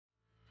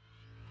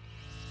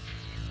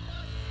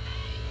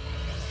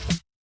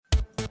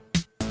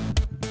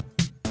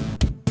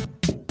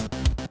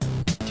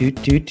do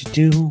do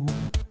do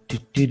do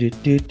do do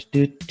do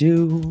do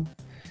do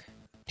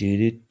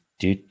do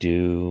do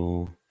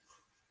do.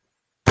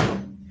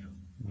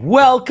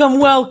 Welcome,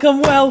 welcome,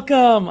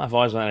 welcome. I've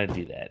always wanted to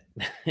do that.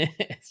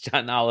 As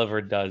John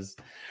Oliver does.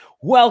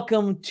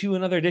 Welcome to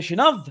another edition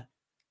of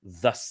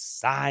the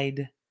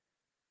SideQuest.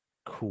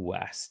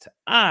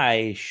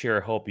 I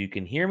sure hope you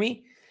can hear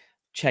me.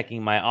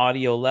 Checking my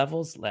audio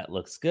levels. That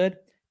looks good.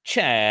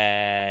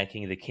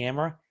 Checking the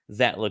camera.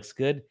 That looks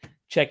good.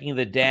 Checking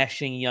the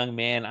dashing young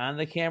man on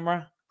the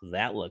camera.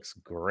 That looks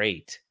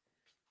great.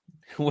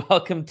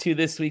 Welcome to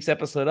this week's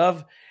episode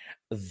of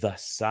The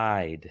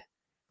SideQuest.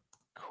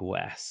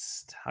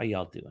 How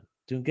y'all doing?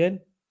 Doing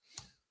good?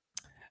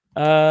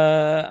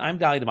 I'm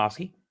Dolly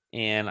Domofsky,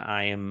 and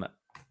I am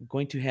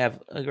going to have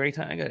a great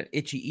time. I got an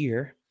itchy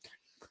ear.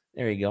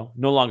 There you go.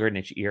 No longer an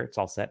itchy ear. It's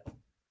all set.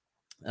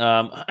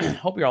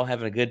 Hope you're all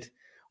having a good,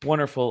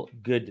 wonderful,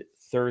 good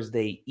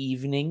Thursday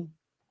evening.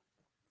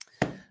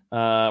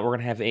 We're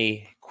gonna have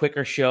a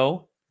quicker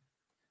show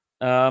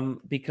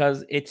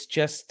because it's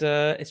just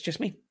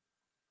me.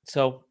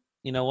 So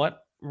you know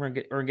what? We're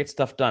gonna get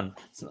stuff done.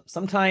 So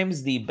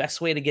sometimes the best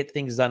way to get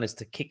things done is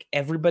to kick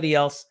everybody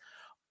else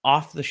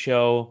off the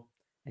show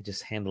and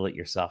just handle it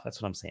yourself.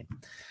 That's what I'm saying.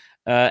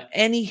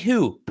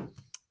 Anywho,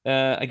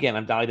 again,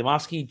 I'm Dolly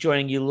Domofsky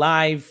joining you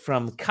live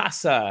from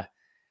Casa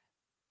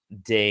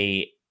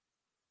de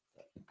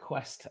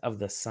Quest of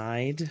the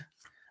Side.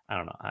 I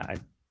don't know.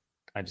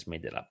 I just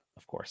made that up,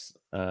 of course.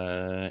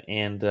 We're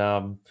going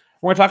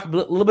to talk a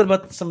little bit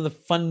about some of the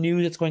fun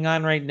news that's going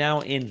on right now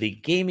in the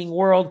gaming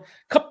world.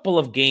 A couple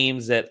of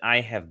games that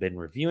I have been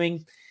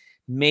reviewing.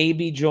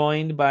 Maybe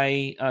joined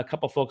by a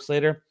couple folks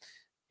later.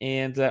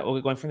 And we'll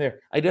be going from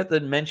there. I do have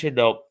to mention,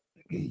 though,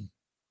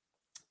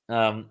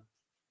 I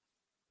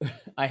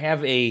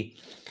have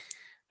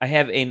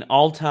an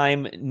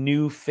all-time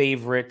new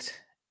favorite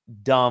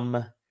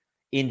dumb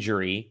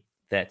injury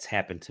that's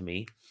happened to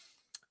me.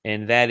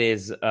 And that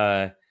is,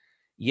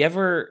 you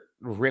ever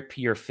rip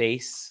your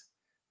face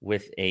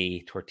with a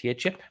tortilla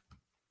chip?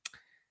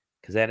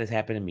 Because that has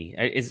happened to me.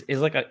 Is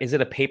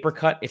it a paper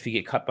cut if you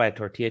get cut by a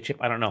tortilla chip?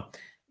 I don't know.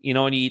 You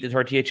know when you eat the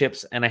tortilla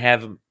chips and I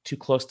have them too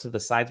close to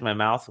the sides of my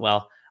mouth?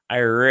 Well, I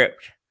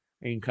ripped.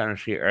 You can kind of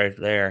see it right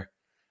there.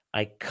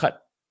 I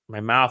cut my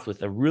mouth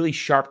with a really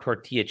sharp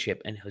tortilla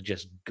chip and it was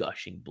just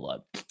gushing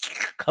blood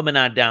coming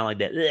on down like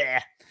that.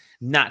 Ugh.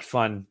 Not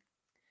fun.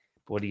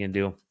 But what are you going to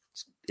do?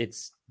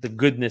 It's the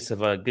goodness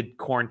of a good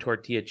corn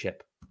tortilla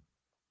chip.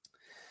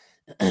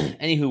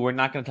 Anywho, we're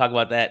not going to talk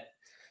about that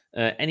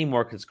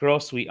anymore because it's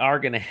gross. We are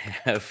going to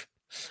have,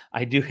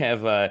 I do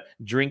have a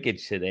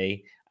drinkage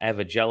today. I have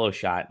a Jell-O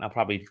shot, and I'll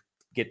probably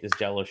get this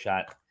Jell-O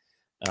shot.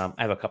 I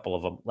have a couple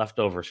of them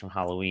leftovers from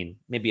Halloween.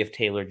 Maybe if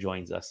Taylor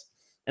joins us.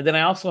 And then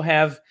I also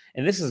have,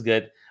 and this is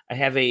good, I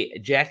have a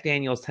Jack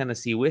Daniel's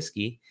Tennessee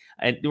whiskey.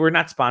 And we're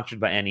not sponsored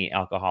by any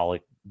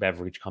alcoholic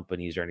beverage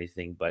companies or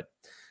anything, but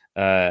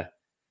I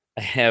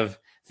have,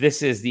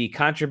 this is the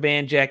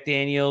Contraband Jack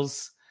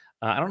Daniel's.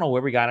 I don't know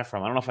where we got it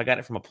from. I don't know if I got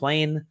it from a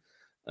plane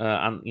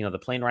on, the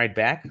plane ride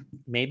back,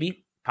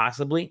 maybe,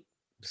 possibly.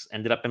 Just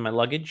ended up in my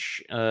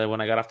luggage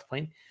when I got off the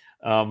plane.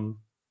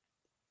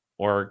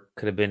 Or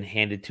could have been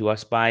handed to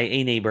us by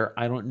a neighbor.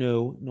 I don't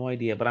know. No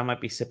idea. But I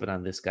might be sipping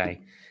on this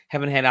guy.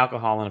 Haven't had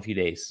alcohol in a few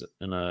days.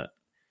 That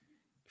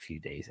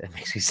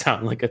makes me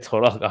sound like a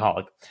total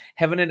alcoholic.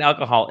 Haven't had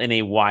alcohol in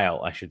a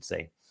while, I should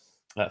say.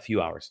 A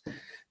few hours.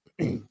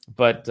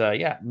 But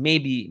yeah,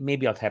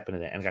 maybe I'll tap into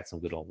that. And I got some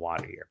good old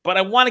water here. But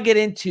I want to get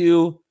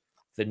into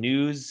the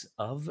news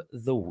of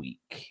the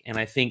week. And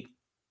I think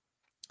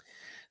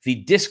the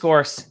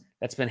discourse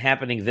that's been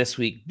happening this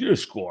week,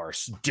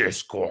 discourse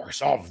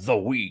of the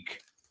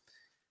week.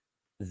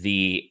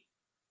 The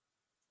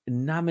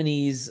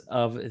nominees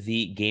of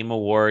the Game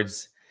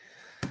Awards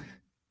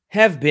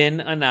have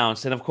been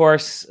announced. And of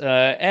course,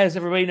 as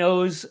everybody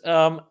knows,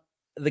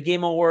 the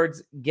Game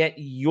Awards get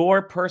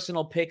your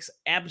personal picks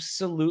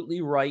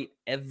absolutely right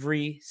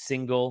every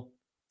single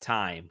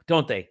time,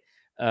 don't they?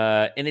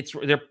 And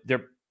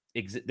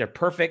they're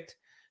perfect.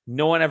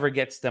 No one ever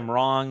gets them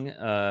wrong,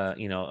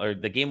 or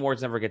the Game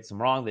Awards never gets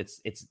them wrong.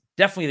 It's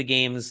definitely the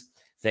games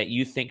that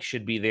you think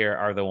should be there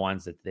are the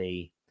ones that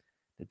they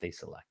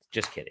select.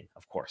 Just kidding,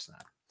 of course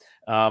not.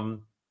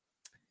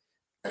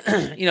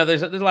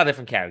 There's a lot of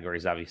different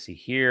categories. Obviously,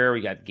 here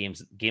we got game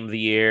of the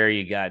year.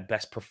 You got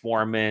best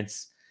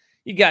performance.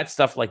 You got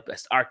stuff like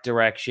best art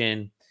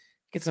direction.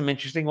 Get some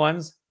interesting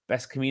ones.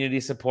 Best community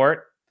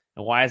support.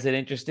 And why is it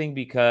interesting?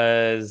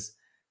 Because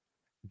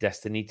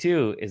Destiny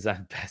 2 is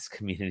on best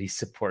community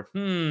support.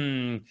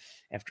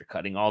 After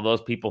cutting all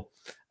those people,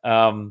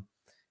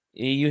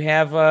 you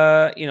have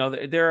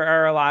there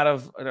are a lot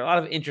of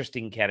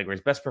interesting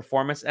categories. Best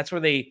performance. That's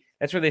where they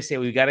say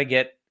we got to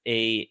get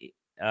an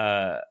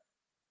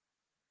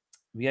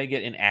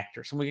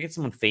actor. Someone get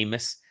someone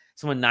famous,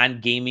 someone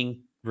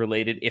non-gaming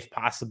related, if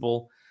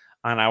possible,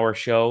 on our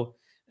show.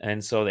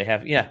 And so they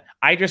have,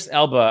 Idris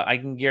Elba, I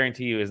can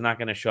guarantee you, is not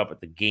going to show up at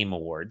the Game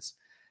Awards.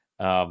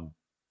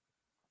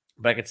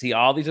 but I could see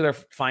all these other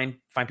fine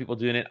people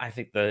doing it. I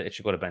think it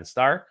should go to Ben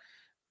Starr,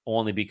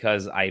 only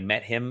because I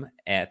met him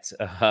at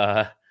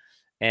the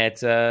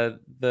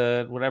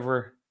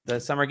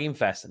Summer Game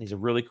Fest, and he's a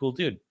really cool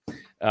dude.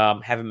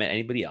 Haven't met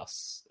anybody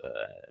else.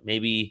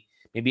 Maybe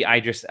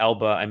Idris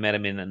Elba. I met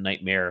him in a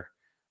nightmare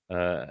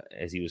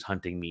as he was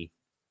hunting me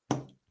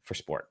for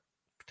sport,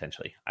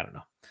 potentially. I don't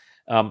know.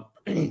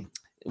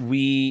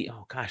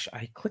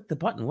 I clicked the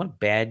button. What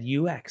bad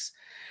UX.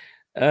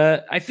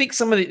 I think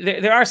some of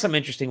there are some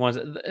interesting ones.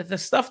 The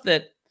stuff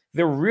that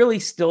they're really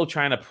still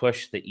trying to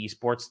push the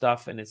esports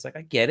stuff, and it's like,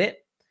 I get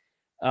it.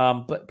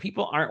 But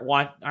people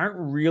aren't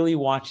really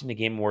watching the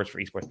Game Awards for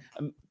esports.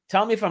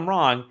 Tell me if I'm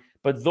wrong,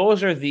 but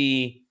those are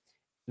the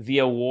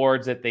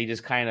awards that they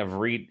just kind of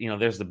read.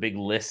 There's the big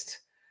list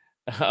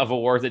of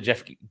awards that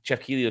Jeff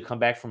Keighley will come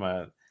back from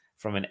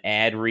an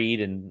ad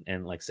read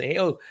and like say, hey,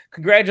 oh,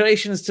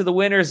 congratulations to the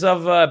winners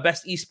of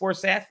best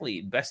esports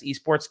athlete, best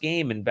esports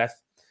game, and best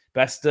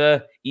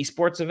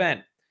esports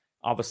event.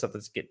 All the stuff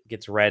that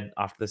gets read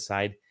off to the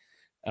side.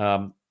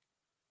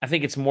 I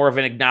think it's more of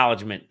an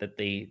acknowledgement that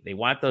they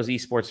want those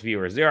esports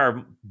viewers. There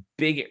are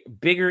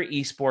bigger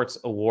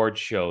esports award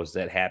shows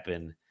that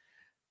happen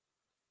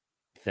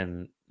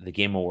than the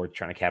Game Award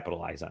trying to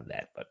capitalize on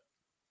that. But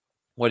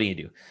what do you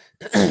do?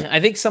 I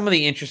think some of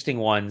the interesting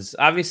ones,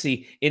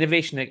 obviously,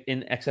 innovation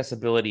in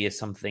accessibility is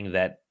something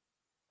that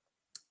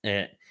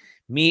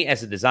me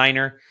as a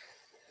designer,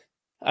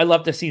 I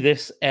love to see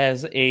this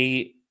as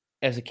a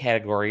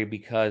category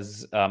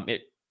because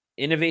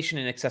innovation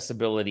in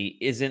accessibility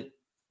isn't just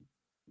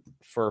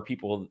for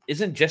people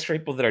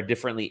that are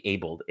differently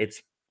abled.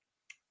 It's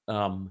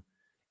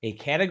a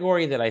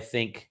category that I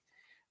think,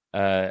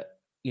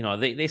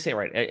 they say,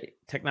 right,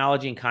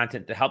 technology and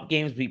content to help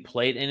games be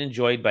played and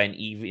enjoyed by an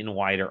even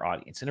wider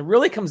audience. And it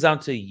really comes down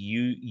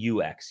to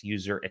UX,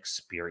 user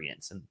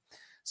experience. And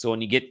so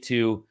when you get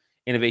to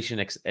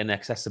innovation and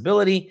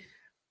accessibility,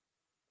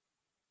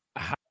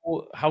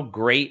 how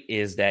great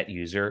is that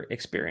user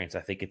experience?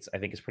 I think it's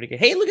pretty good.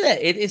 Hey, look at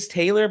that. It is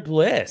Taylor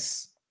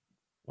Bliss.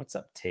 What's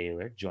up,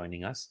 Taylor?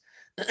 Joining us.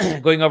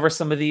 Going over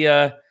some of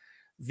the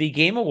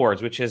Game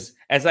Awards, which is,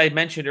 as I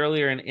mentioned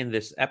earlier in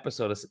this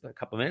episode a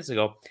couple minutes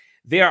ago,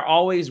 they are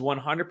always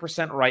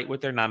 100% right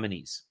with their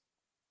nominees.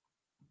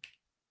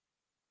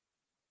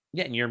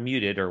 Yeah, and you're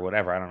muted or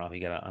whatever. I don't know if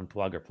you got to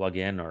unplug or plug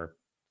in or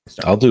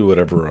start. I'll do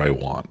whatever I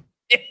want.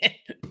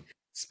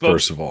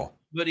 First of all.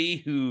 Somebody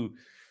who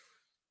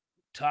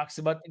talks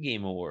about the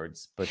Game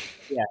Awards, but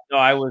yeah, no,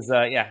 I was,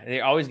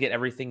 they always get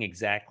everything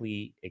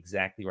exactly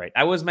right.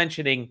 I was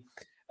mentioning,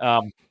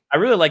 I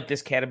really like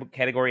this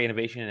category,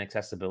 innovation and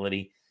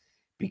accessibility,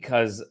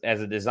 because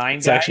as a design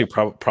it's actually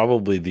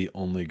probably the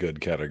only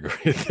good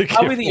category.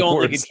 Only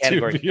good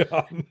category.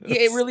 Yeah,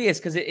 it really is,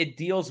 because it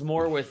deals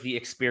more with the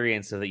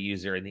experience of the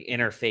user and the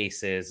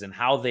interfaces and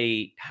how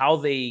they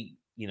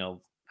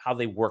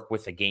work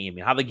with the game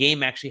and how the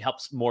game actually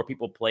helps more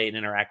people play and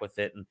interact with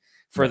it. And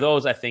for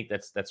those, I think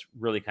that's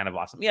really kind of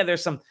awesome. Yeah,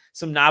 there's some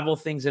novel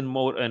things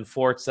in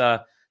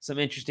Forza, some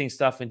interesting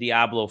stuff in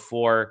Diablo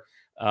 4.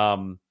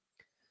 But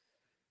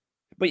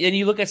then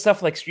you look at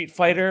stuff like Street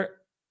Fighter,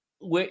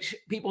 which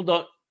people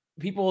don't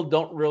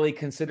really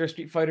consider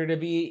Street Fighter to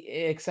be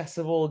an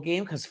accessible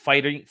game, because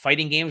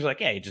fighting games are like,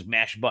 yeah, you just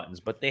mash buttons,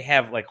 but they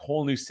have like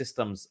whole new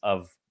systems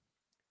of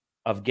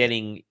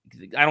getting,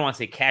 I don't want to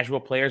say casual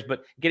players,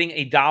 but getting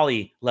a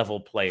dolly level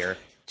player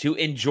to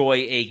enjoy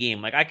a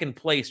game. Like, I can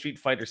play Street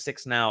Fighter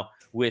 6 now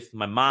with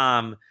my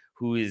mom,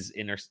 who is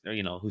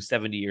who's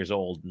 70 years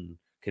old and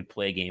could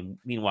play a game.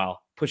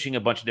 Meanwhile, pushing a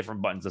bunch of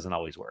different buttons doesn't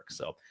always work.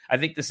 So I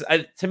think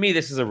to me,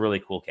 this is a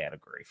really cool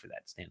category for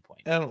that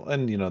standpoint.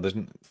 And there's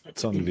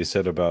something to be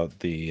said about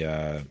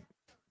the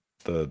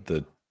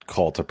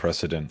call to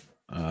precedent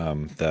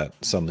that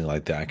something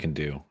like that can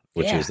do,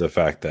 which is the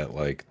fact that,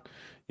 like,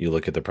 you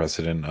look at the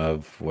precedent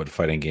of what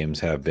fighting games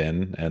have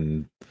been,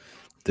 and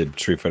did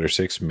Street Fighter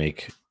 6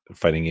 make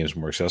fighting games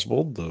more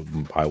accessible?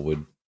 I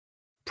would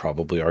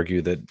probably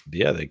argue that,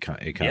 it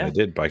kind of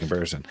did by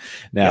comparison.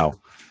 Now,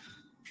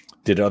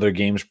 did other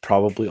games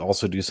probably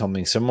also do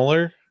something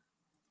similar?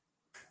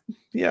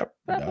 Yeah,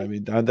 I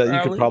mean,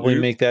 you could probably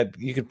make that.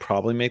 You could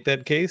probably make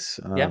that case.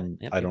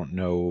 I don't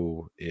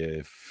know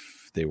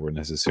if they were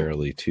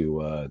necessarily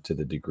to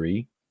the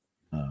degree.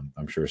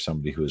 I'm sure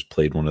somebody who has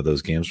played one of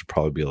those games would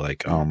probably be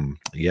like,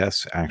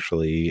 yes,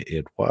 actually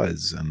it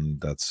was.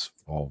 And that's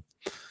all.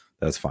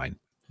 That's fine.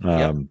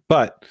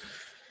 But,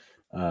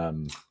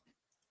 the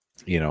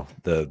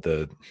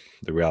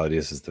reality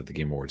is that the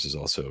Game Awards is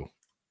also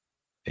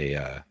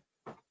a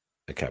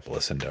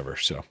capitalist endeavor.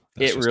 So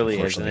it really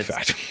is. And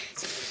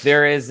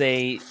there is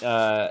a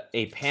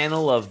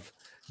panel of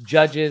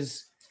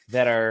judges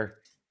that are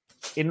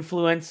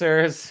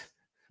influencers.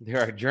 There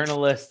are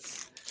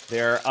journalists.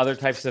 There are other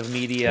types of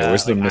media.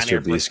 Where's the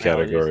Mr. Beast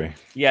category?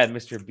 Yeah,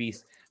 Mr.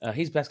 Beast.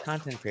 He's best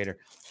content creator.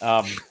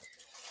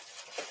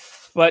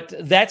 But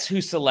that's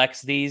who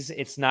selects these.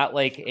 It's not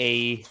like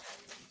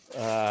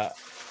that's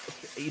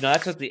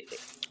what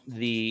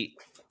the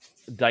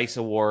DICE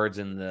Awards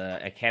and the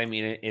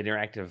Academy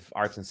Interactive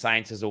Arts and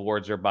Sciences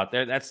Awards are about.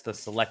 There, that's the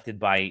selected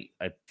by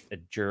a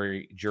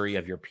jury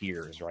of your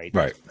peers, right?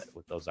 Right. That's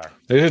what those are.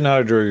 This is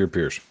not a jury of your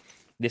peers.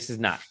 This is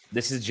not.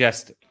 This is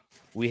just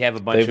we have a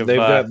bunch of they've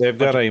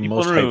got of a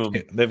most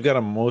hyped, they've got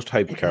a most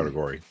hyped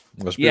category.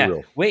 Let's be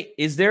real. Wait,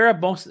 is there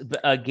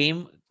a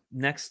game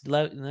next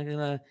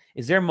level?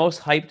 Is there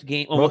most hyped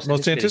game? Oh,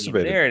 most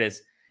anticipated. There it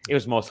is. It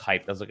was most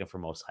hyped. I was looking for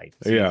most hyped.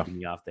 So yeah,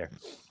 me off there.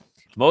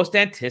 Most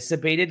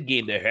anticipated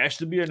game. There has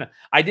to be.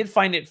 I did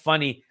find it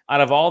funny.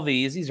 Out of all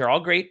these are all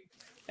great.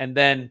 And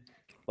then,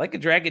 Like a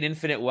Dragon,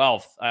 Infinite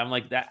Wealth. I'm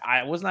like that.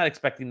 I was not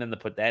expecting them to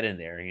put that in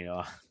there.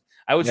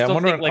 I would still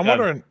think like I'm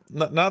wondering.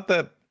 Not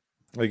that.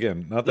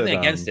 Again, not that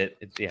against it.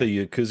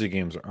 The Yakuza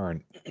games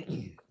aren't.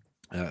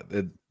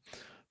 The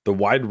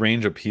wide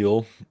range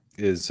appeal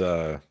is.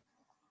 I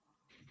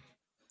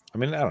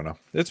mean, I don't know.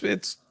 It's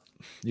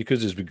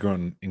Yakuza's been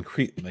growing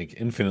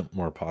infinite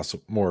more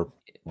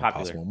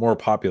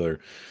popular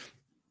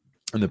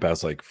in the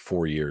past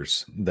 4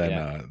 years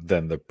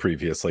than the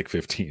previous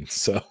 15.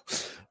 So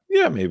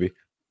yeah, maybe.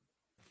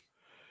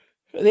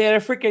 They had a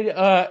freaking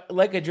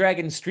Like a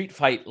Dragon street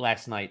fight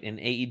last night in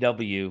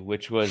AEW,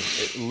 which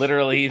was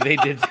literally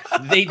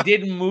they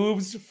did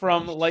moves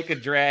from Like a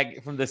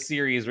Drag from the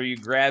series where you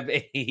grab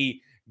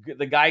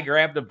the guy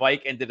grabbed a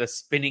bike and did a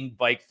spinning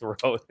bike throw.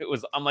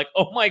 I'm like,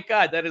 oh my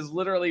god, that is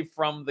literally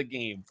from the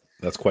game.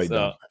 That's quite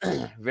dumb.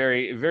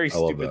 Very, very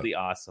stupidly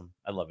awesome.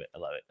 I love it.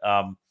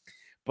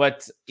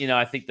 But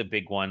I think the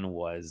big one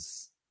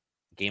was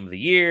Game of the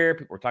Year.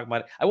 People were talking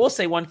about it. I will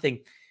say one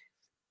thing.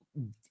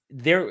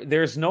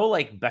 There's no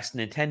best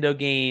Nintendo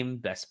game,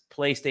 best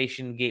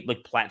PlayStation game,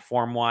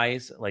 platform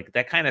wise,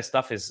 that kind of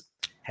stuff has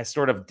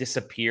sort of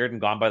disappeared and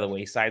gone by the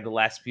wayside the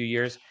last few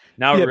years.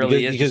 Now it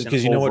really is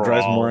because what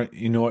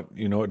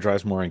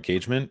drives more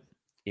engagement?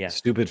 Yeah,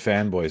 stupid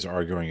fanboys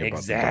arguing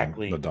about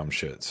the dumb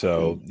shit.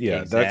 So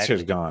that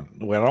shit's gone.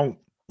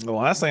 The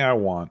last thing I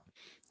want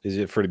is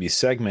it for it to be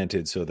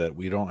segmented so that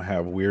we don't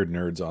have weird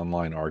nerds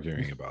online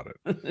arguing about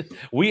it.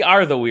 We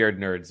are the weird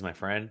nerds, my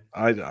friend.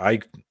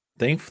 I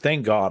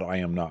thank God I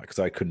am not, because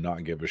I could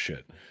not give a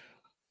shit.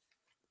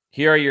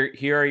 Here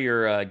are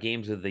your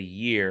games of the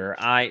year.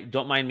 I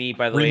don't mind me,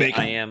 by the way.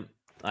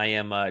 I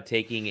am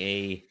taking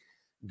a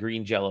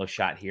green Jello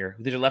shot here.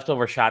 These are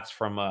leftover shots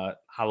from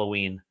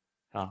Halloween.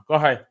 Go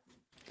ahead.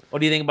 What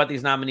do you think about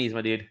these nominees,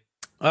 my dude?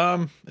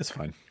 It's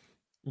fine.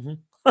 Mm-hmm.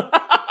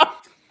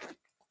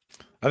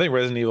 I think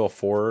Resident Evil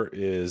 4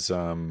 is.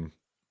 I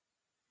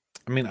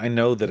mean, I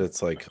know that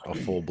it's a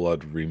full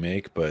blood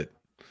remake, but.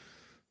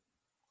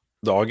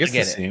 Dog, it's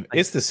the same.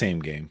 It's the same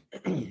game.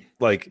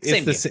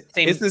 It's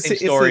the same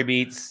story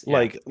beats.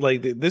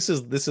 This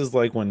is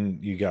like when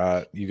you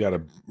got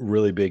a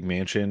really big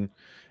mansion,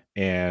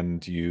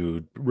 and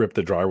you rip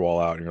the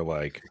drywall out, and you're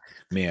like,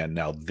 man,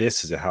 now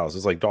this is a house.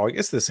 It's like, dog,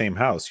 it's the same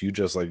house. You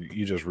just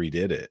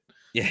redid it.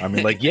 Yeah. I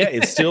mean,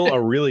 it's still a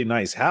really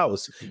nice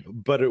house,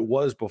 but it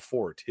was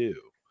before too.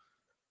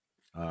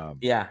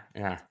 Yeah.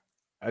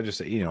 I just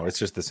say, it's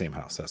just the same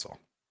house. That's all.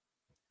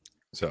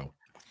 So.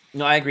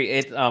 No, I agree.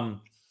 It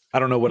I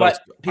don't know what else.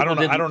 I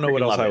don't know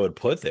what else I would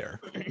put there.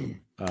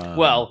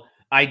 Well,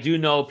 I do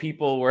know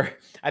people were.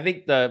 I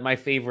think my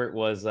favorite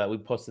was we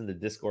posted in the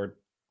Discord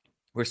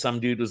where some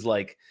dude was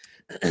like,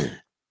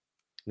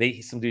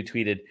 some dude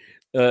tweeted,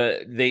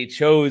 they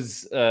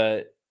chose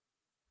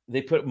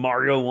they put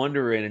Mario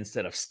Wonder in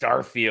instead of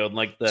Starfield.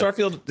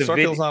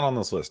 Starfield's not on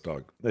this list,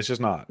 dog. It's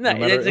just not. No,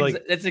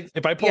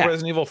 if I pull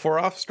Resident Evil 4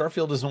 off,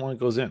 Starfield isn't one that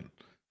goes in.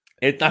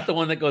 It's not the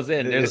one that goes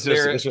in.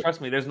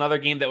 Trust me, there's another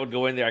game that would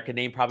go in there. I could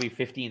name probably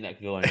 15 that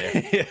could go in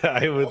there.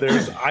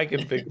 I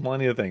can pick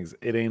plenty of things.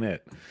 It ain't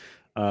it.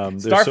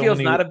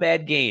 Starfield's not a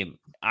bad game.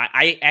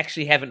 I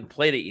actually haven't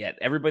played it yet.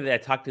 Everybody that I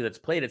talked to that's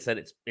played it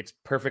said it's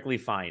perfectly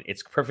fine.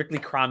 It's perfectly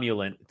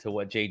cromulent, to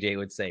what JJ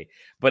would say,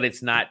 but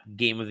it's not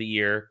Game of the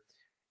Year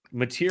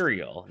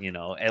material.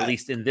 At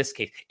least in this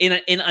case. In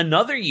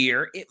another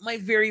year, it might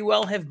very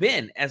well have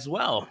been as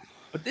well.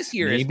 But this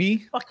year is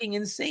fucking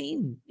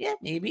insane. Yeah,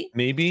 maybe.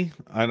 Maybe.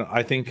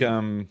 I think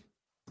 8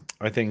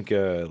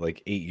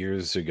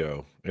 years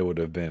ago it would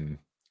have been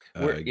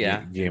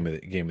game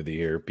of the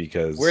year,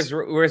 because where's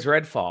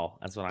Redfall?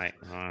 That's what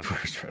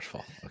where's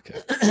Redfall?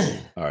 Okay.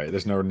 All right.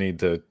 There's no need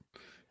to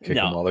kick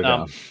them while they're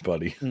down,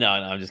 buddy. No,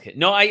 I'm just kidding.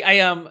 No,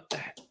 I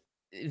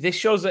this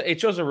shows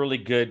a really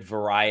good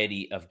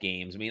variety of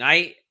games. I mean,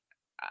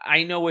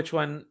 I know which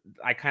one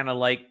I kind of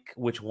like,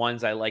 which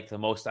ones I like the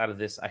most out of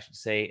this, I should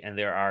say. And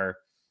there are,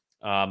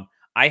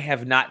 I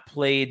have not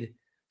played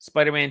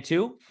Spider-Man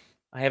 2.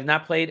 I have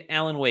not played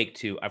Alan Wake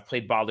 2. I've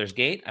played Baldur's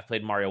Gate. I've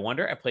played Mario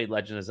Wonder. I've played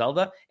Legend of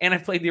Zelda. And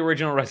I've played the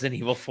original Resident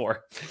Evil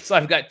 4. So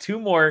I've got 2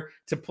 more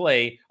to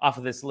play off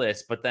of this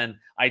list. But then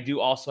I do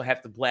also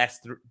have to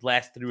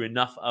blast through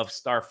enough of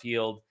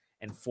Starfield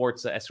and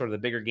Forza as sort of the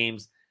bigger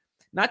games.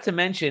 Not to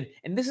mention,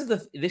 and this is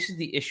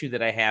the issue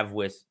that I have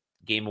with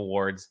Game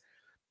Awards.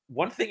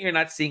 One thing you're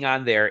not seeing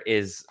on there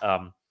is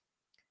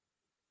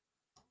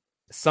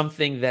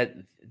something that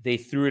they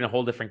threw in a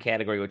whole different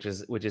category, which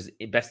is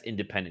best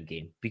independent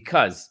game.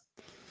 Because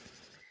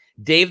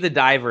Dave the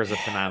Diver is a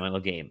phenomenal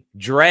game.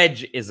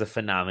 Dredge is a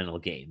phenomenal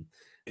game.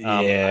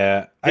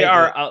 Yeah,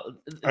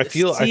 I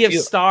feel Sea of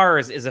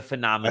Stars is a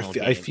phenomenal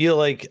game. I feel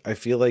like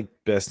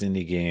best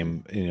indie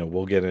game.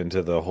 We'll get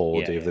into the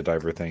whole Dave the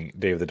Diver thing.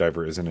 Dave the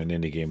Diver isn't an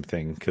indie game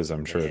thing because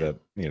I'm sure that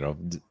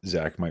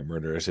Zach might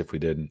murder us if we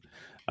didn't.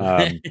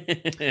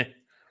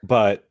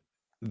 But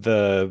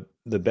the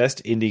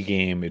best indie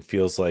game, it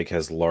feels like,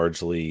 has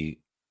largely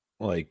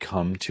like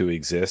come to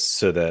exist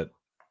so that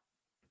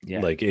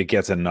like it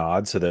gets a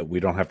nod so that we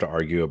don't have to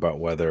argue about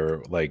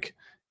whether like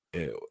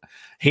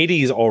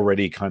Hades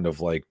already kind of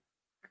like,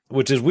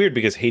 which is weird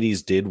because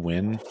Hades did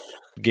win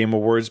Game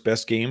Awards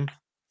Best Game.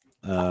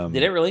 Did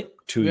it really?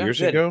 2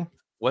 years ago?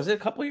 Was it a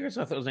couple years?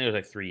 I thought it was maybe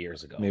like 3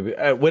 years ago. Maybe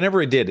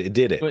whenever it did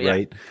it,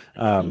 right?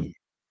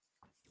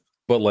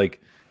 But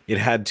like it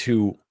had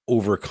to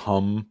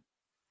overcome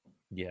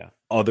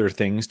other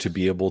things to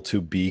be able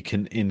to be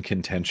in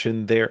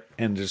contention there,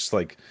 and just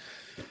like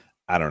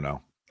I don't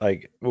know,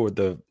 like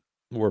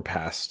we're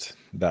past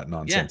that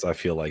nonsense. I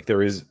feel like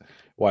there is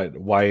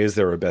why is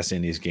there a best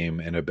indies game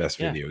and a best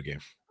video game?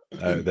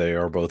 They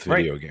are both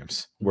video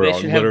games. We're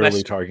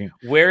literally talking.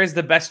 Where is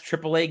the best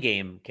AAA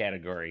game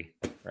category?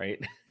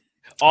 Right.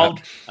 I'm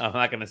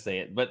not going to say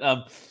it,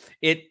 but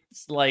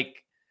it's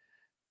like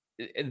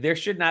there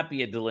should not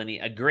be a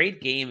delineate. A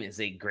great game is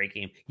a great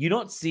game. You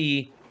don't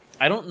see.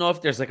 I don't know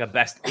if there's like a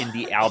best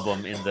indie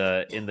album in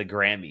the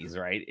Grammys,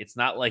 right? It's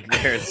not like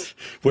there's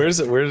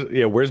where's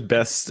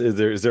best?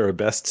 Is there a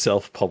best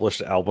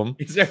self-published album?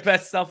 Is there a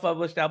best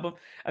self-published album?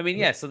 I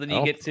mean, so then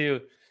you get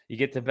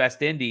to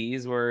best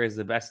indies, where is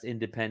the best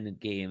independent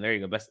game? There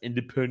you go, best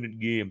independent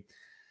game.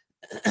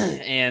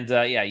 And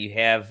you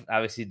have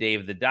obviously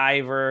Dave the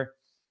Diver.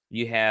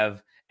 You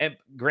have, and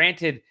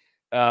granted,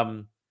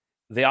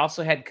 they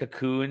also had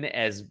Cocoon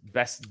as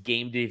best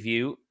game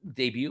debut.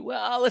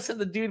 Well, listen,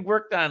 the dude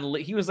worked on.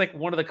 He was like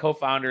one of the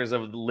co-founders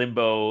of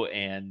Limbo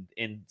and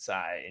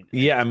Inside.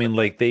 I mean,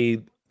 like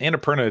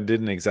Annapurna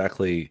didn't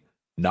exactly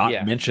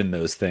not mention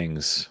those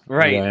things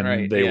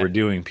when they were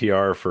doing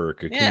PR for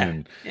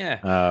Cocoon.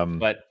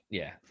 But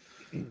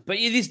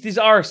these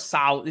are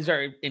solid. These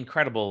are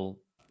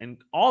incredible, and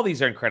all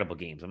these are incredible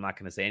games. I'm not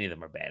going to say any of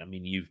them are bad. I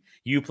mean, you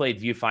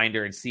played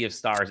Viewfinder and Sea of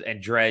Stars and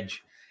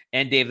Dredge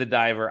and Dave the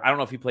Diver. I don't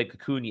know if you played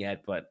Cocoon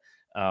yet, but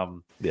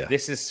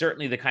this is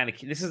certainly the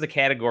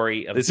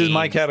category of. This is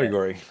my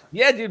category.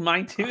 Dude,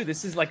 mine too.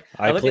 This is like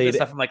I look played at this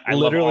stuff. I'm like, I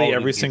literally love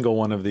every single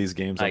one of these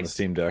games on the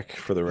Steam Deck,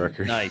 for the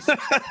record. Nice.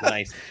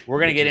 We're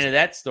gonna get into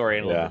that story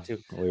in a little bit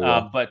too.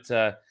 But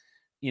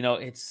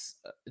it's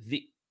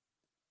the.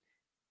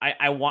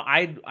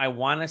 I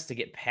want us to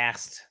get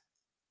past.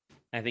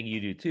 I think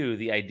you do too.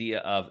 The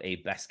idea of a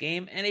best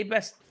game and a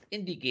best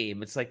indie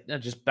game. It's like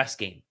just best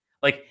game.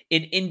 Like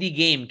an indie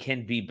game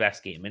can be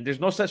best game, and there's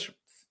no such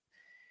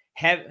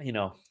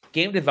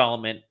game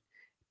development.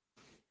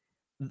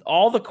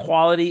 All the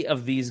quality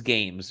of these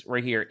games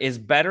right here is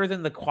better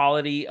than the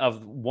quality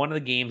of one of the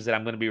games that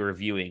I'm going to be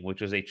reviewing,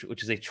 which is a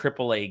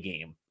AAA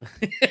game.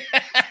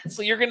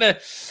 So you're going to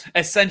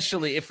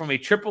essentially, from a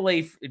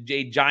AAA,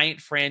 a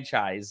giant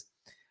franchise,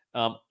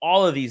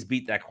 all of these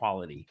beat that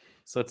quality.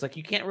 So it's like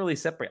you can't really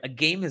separate. A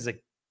game is a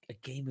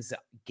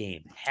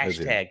game.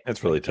 Hashtag.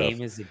 That's really tough.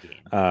 Game is a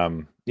game.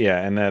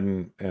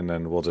 And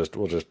then we'll just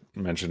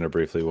mention it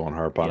briefly. We won't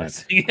harp on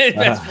it.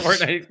 Best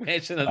Fortnite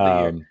expansion of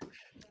the year.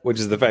 Which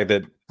is the fact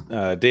that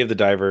Dave the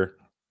Diver.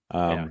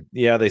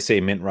 They say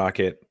Mint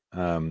Rocket.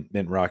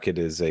 Mint Rocket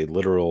is a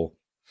literal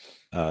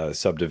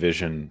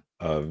subdivision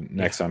of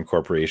Nexon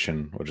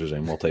Corporation, which is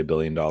a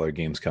multi-billion-dollar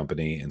games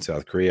company in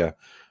South Korea.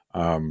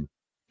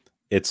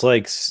 It's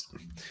like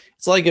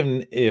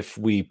if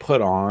we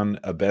put on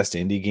a best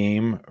indie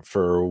game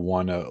for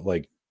one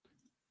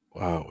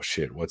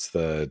what's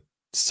the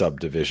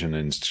subdivision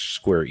in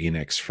Square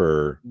Enix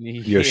for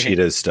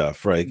Yoshida's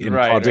stuff, right? In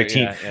Project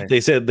Team, they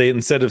said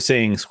instead of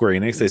saying Square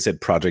Enix, they said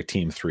Project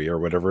Team 3 or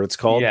whatever it's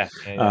called.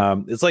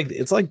 It's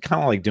like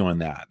kind of like doing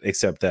that,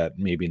 except that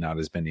maybe not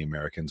as many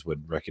Americans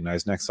would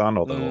recognize Nexon,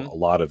 although a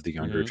lot of the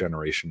younger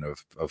generation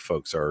of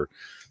folks are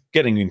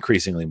getting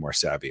increasingly more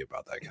savvy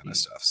about that kind of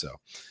stuff. So,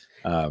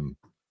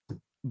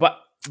 but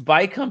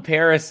by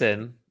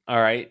comparison,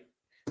 all right,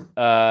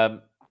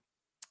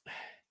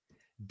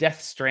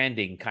 Death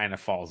Stranding kind of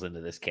falls into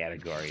this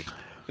category.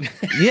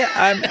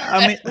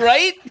 I mean,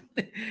 right?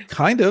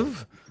 Kind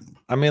of.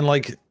 I mean,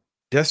 like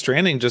Death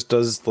Stranding just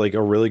does like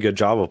a really good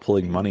job of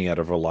pulling money out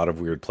of a lot of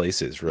weird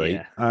places,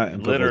 right?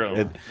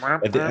 Literally.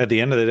 At the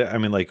end of the day, I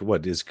mean, like,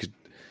 this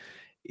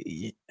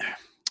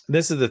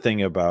is the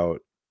thing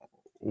about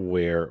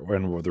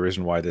the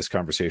reason why this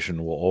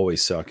conversation will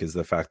always suck is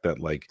the fact that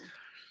like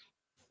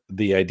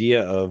the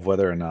idea of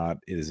whether or not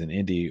it is an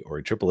indie or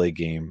a AAA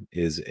game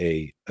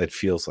it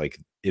feels like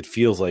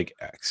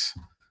X.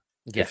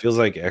 It feels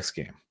like X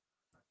game.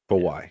 But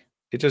why?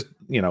 It just,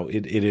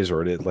 it is,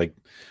 or it like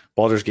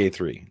Baldur's Gate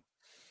 3.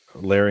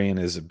 Larian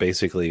is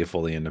basically a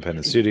fully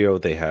independent studio.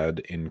 They had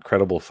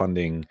incredible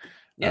funding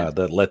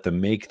that let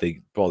them make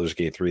the Baldur's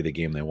Gate 3 the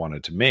game they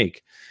wanted to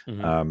make.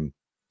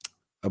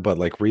 but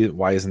like,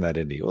 why isn't that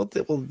indie? Well,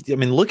 I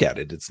mean, look at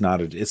it. It's not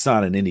an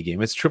indie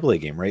game. It's a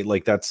AAA game, right?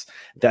 Like that's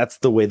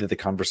the way that the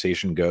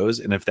conversation goes.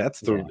 And if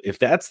that's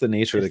the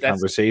nature of the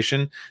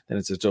conversation, then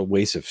it's just a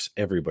waste of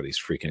everybody's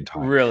freaking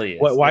time. Really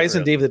is. Why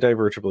isn't Dave the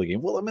Diver a AAA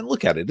game? Well, I mean,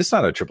 look at it. It's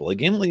not a AAA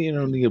game. You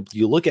know,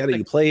 you look at it,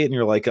 you play it, and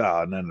you're like,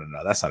 oh, no,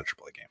 that's not a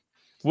AAA game.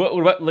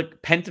 What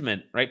like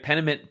Pentiment, right?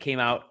 Pentiment came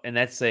out, and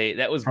that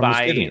was from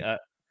by Obsidian.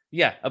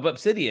 Of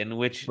Obsidian,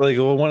 which like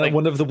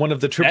one of the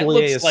AAA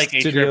looks like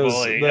studios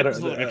a AAA. That looks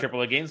like a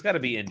AAA game. It's got to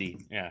be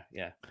indie. Yeah.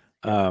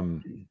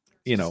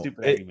 You know,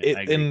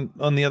 and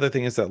on the other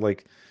thing is that,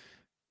 like,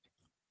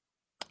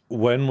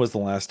 when was the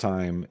last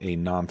time a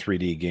non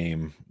 3D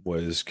game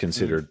was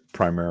considered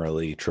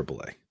primarily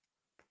AAA?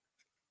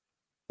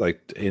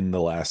 Like in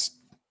the last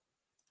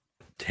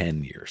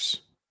 10 years.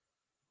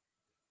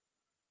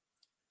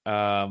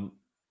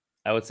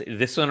 I would say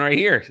this one right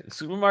here,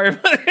 Super Mario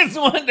Brothers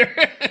Wonder.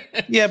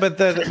 Yeah, but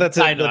that's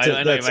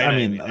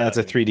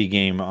a 3D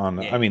game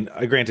on. Yeah. I mean,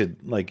 granted,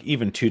 like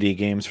even 2D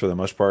games for the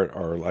most part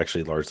are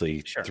actually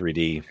largely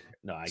 3D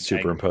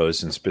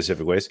superimposed in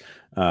specific ways.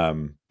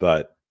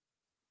 But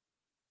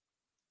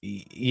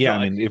yeah,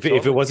 I mean, if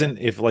it wasn't,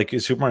 if like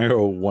Super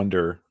Mario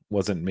Wonder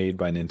wasn't made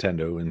by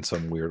Nintendo in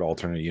some weird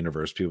alternate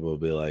universe, people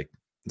would be like,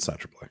 it's not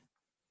AAA.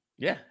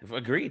 Yeah,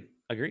 agreed.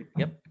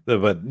 Yep.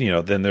 But you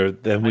know,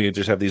 then we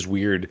just have these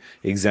weird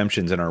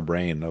exemptions in our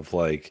brain of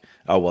like,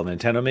 oh well,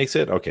 Nintendo makes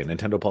it. Okay,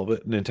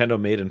 Nintendo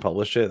made and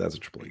published it. That's a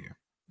AAA game.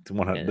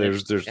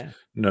 There's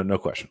no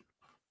question.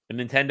 And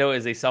Nintendo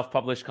is a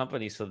self-published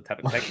company, so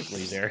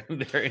technically they're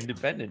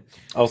independent.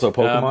 Also,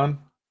 Pokemon.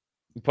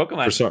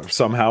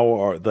 Somehow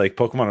are like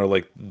Pokemon are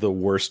like the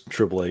worst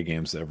AAA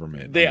games ever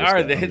made.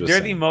 They're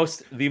the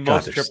most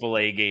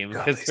AAA games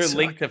because they're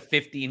linked to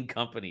 15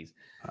 companies.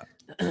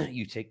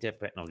 You take that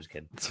back. No, I'm just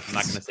kidding. I'm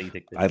not going to say you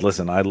take that.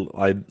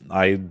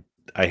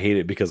 I hate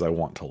it because I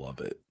want to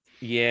love it.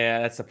 Yeah,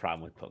 that's the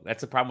problem with Pokemon.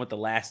 That's the problem with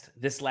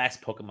this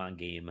last Pokemon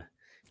game.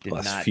 The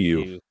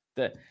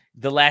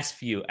last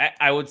few.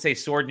 I would say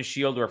Sword and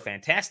Shield were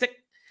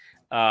fantastic.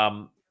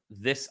 I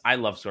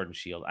love Sword and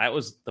Shield. I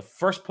was the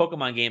first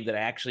Pokemon game that I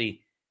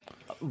actually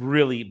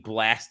really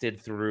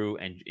blasted through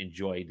and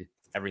enjoyed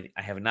everything.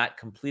 I have not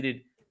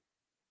completed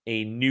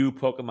a new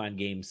Pokemon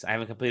games. I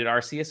haven't completed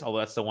Arceus, although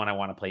that's the one I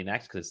want to play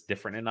next because it's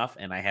different enough.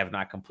 And I have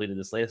not completed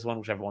this latest one,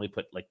 which I've only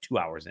put like 2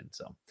 hours in.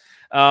 So,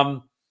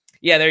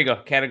 yeah, there you go.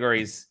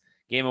 Categories,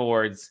 Game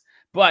Awards.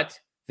 But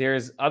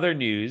there's other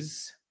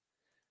news.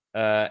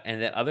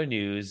 And that other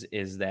news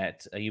is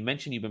that you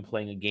mentioned you've been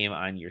playing a game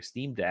on your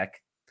Steam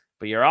Deck,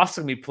 but you're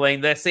also going to be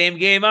playing that same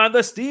game on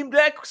the Steam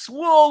Deck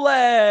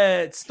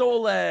SWOLED.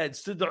 Steamed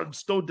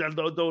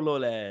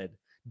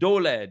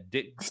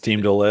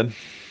OLED.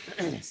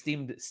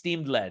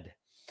 Steamed LED.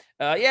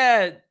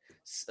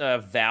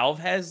 Valve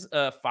has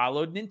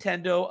followed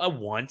Nintendo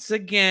once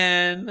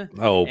again.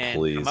 Oh, and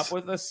please. Come up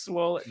with a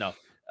SWOLED. No.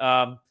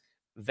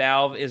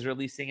 Valve is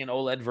releasing an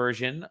OLED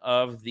version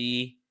of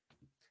the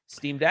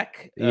Steam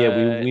Deck.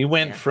 Yeah, we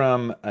went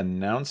from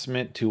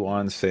announcement to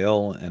on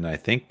sale, and I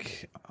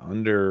think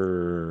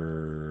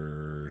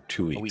under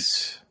 2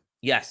 weeks.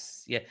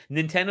 Yes, yeah.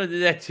 Nintendo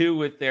did that too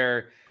with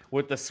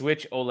the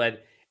Switch OLED.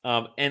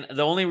 And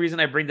the only reason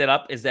I bring that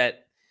up is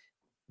that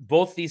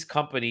both these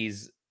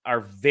companies are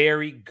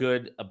very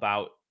good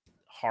about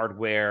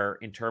hardware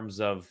in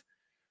terms of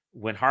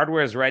when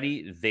hardware is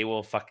ready, they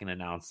will fucking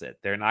announce it.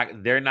 They're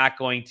not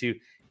going to.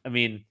 I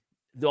mean,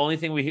 the only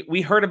thing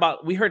we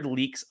heard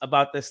leaks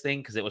about this thing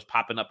because it was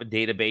popping up in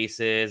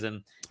databases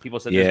and people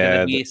said there's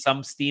going to be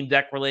some Steam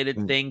Deck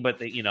related thing,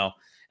 but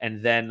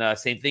and then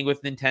same thing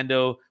with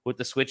Nintendo with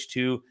the Switch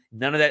 2.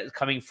 None of that is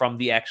coming from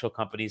the actual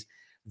companies.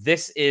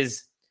 This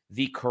is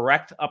the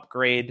correct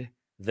upgrade.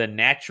 The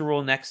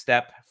natural next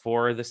step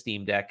for the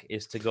Steam Deck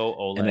is to go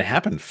OLED. And it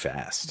happened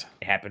fast.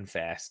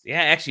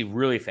 Yeah, actually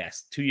really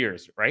fast. 2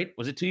 years, right?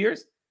 Was it 2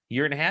 years?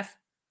 Year and a half?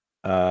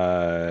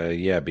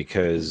 Yeah,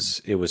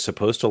 because it was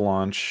supposed to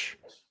launch.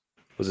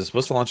 Was it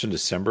supposed to launch in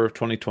December of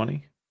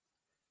 2020?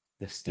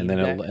 The Steam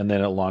Deck? And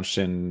then it launched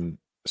in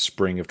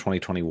spring of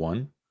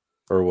 2021?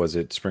 Or was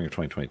it spring of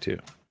 2022?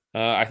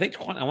 I think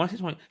I want to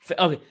say 20.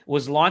 Okay,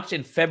 was launched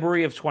in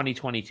February of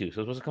 2022.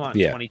 So it was supposed to come out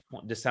in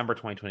December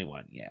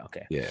 2021. Yeah,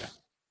 okay. Yeah.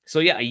 So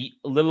yeah, a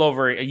little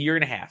over a year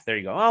and a half. There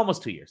you go.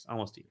 Almost 2 years.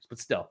 But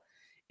still,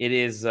 it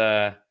is.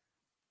 There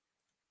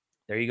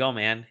you go,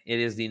 man. It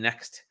is the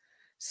next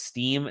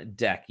Steam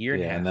Deck. Year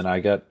and a half. And then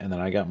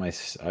I got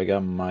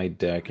my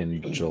deck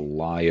in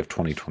July of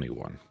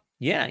 2021.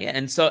 Yeah.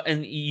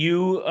 And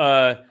you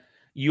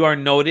are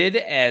noted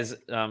as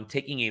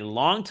taking a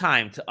long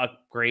time to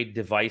upgrade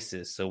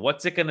devices. So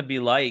what's it going to be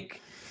like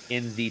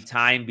in the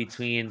time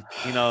between,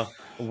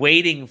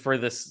 waiting for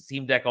the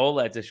Steam Deck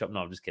OLED to show up?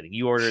 No, I'm just kidding.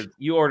 You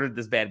ordered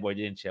this bad boy,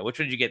 didn't you? Which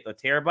one did you get? The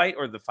terabyte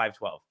or the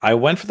 512? I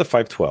went for the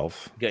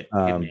 512. Good.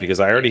 Because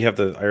I already had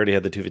the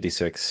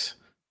 256.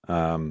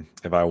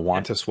 If I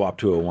want to swap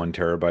to a 1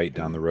 terabyte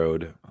down the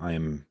road, I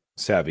am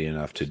savvy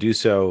enough to do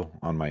so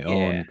on my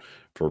own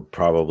for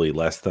probably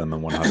less than the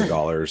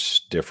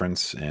 $100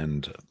 difference,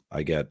 and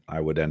I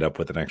would end up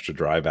with an extra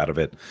drive out of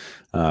it.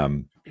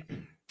 And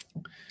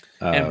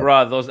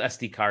bro, those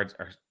SD cards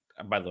are,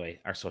 by the way,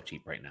 are so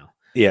cheap right now.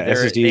 Yeah,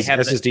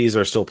 SSDs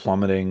are still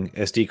plummeting.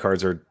 SD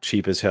cards are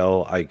cheap as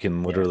hell. I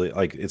can literally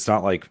like, it's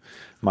not like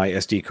my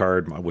SD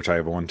card, which I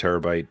have 1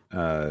 terabyte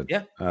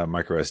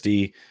micro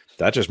SD,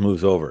 that just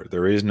moves over.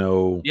 There is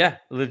no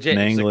legit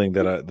finagling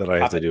that I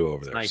have to do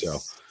over there. Nice. So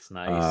it's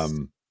nice.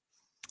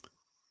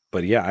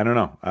 But yeah, I don't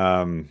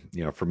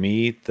know. For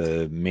me,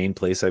 the main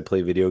place I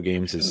play video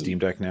games is Steam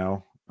Deck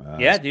now.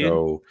 Dude.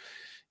 So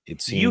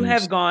it seems you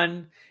have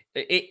gone.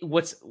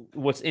 What's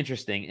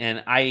interesting,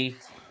 and I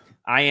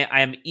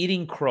am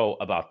eating crow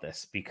about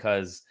this,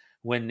 because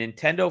when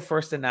Nintendo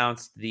first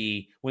announced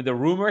when the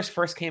rumors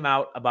first came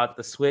out about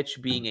the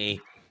Switch being a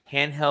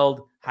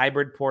handheld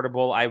hybrid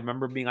portable, I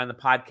remember being on the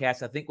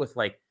podcast, I think with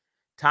like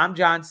Tom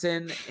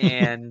Johnson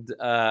and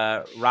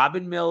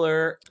Robin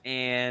Miller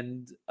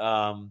and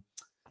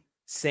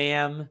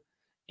Sam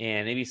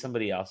and maybe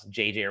somebody else,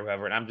 JJ or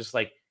whoever, and I'm just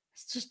like,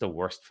 it's just the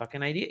worst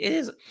fucking idea. It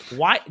is.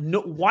 Why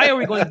are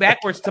we going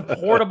backwards to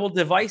portable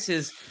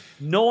devices?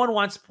 No one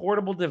wants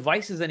portable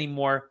devices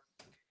anymore.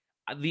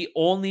 The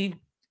only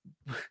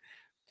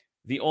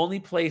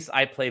place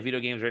I play video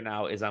games right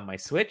now is on my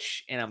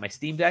Switch and on my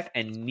Steam Deck,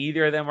 and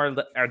neither of them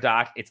are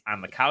docked. It's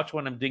on the couch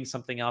when I'm doing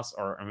something else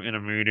or I'm in a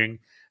meeting.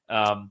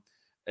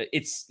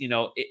 It's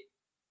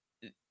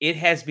it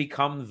has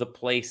become the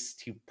place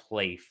to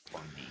play for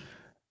me.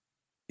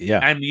 Yeah,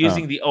 I'm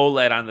using the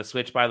OLED on the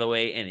Switch, by the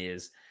way,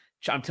 and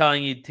I'm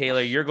telling you,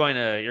 Taylor, you're going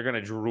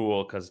to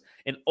drool, because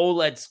an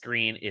OLED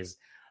screen is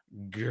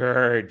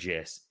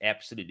gorgeous,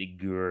 absolutely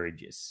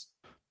gorgeous.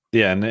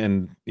 Yeah,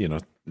 and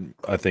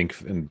I think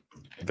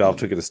Valve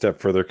took it a step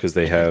further because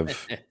they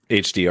have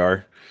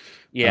HDR.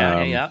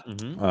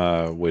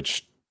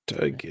 Which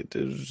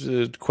is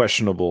a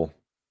questionable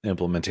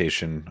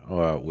implementation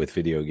with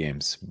video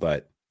games,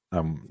 but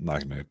I'm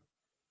not going to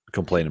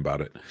complain about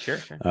it. Sure.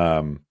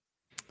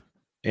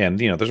 And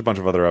there's a bunch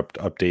of other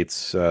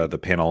updates. The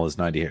panel is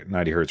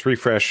 90 hertz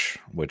refresh,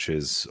 which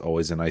is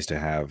always a nice to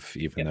have,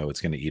 even though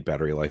it's going to eat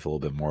battery life a little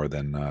bit more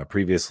than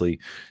previously.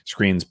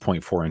 Screen's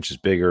 0.4 inches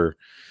bigger,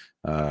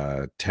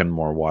 10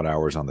 more watt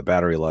hours on the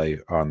battery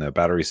life, on the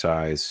battery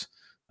size.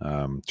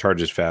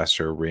 Charges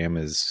faster. RAM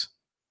is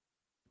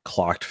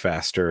clocked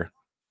faster,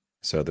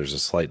 so there's a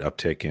slight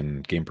uptick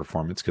in game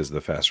performance because of the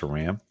faster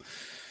RAM.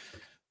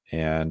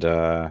 And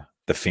the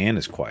fan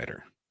is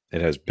quieter.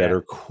 It has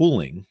better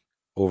cooling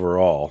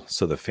overall,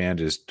 so the fan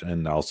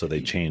and also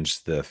they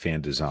changed the fan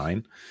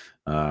design,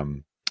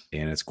 and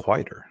it's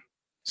quieter.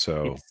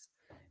 So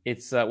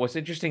it's what's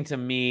interesting to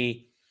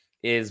me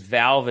is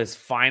Valve is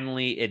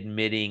finally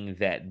admitting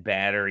that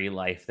battery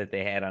life that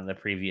they had on the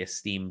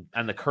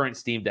current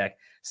Steam Deck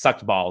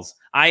sucked balls.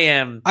 I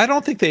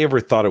don't think they ever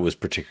thought it was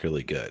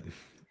particularly good.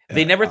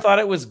 They never thought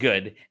it was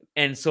good,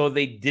 and so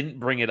they didn't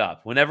bring it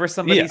up. Whenever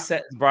somebody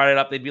brought it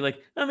up, they'd be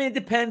like, I mean, it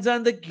depends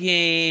on the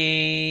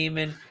game,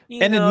 and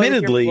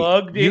admittedly,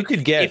 you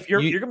could get if you're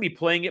going to be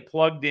playing it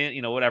plugged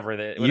in,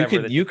 whatever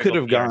you could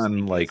have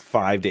gone like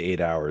 5 to 8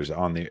 hours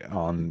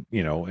and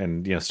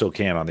still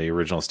can on the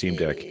original Steam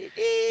Deck.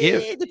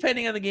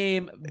 Depending on the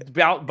game.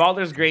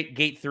 Baldur's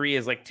Gate 3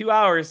 is like 2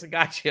 hours.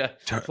 Gotcha.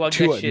 Plug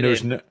that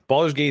shit in.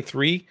 Baldur's Gate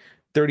 3,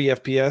 30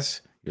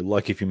 FPS. You're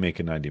lucky if you make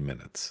it 90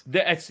 minutes.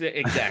 That's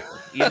exactly.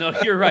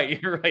 You're right.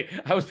 You're right.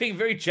 I was being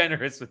very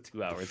generous with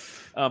 2 hours.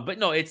 But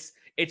no, it's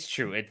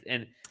true. I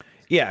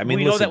mean,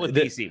 we know that with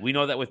PC. We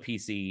know that with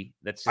PC.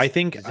 That's just, I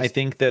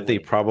think that they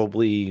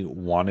probably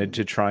wanted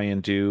to try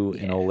and do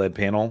an OLED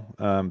panel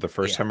the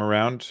first time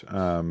around,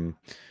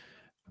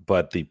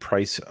 but the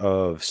price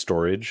of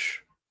storage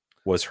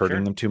was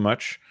hurting them too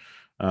much.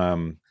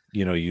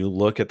 You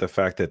look at the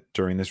fact that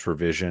during this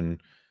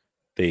revision,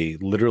 they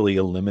literally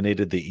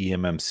eliminated the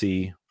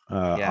eMMC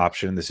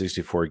option, the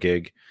 64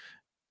 gig,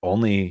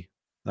 only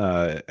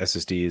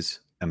SSDs,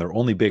 and they're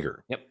only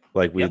bigger. Yep.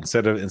 Like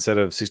instead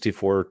of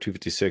 64,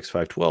 256,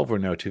 512, we're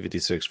now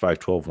 256,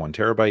 512, 1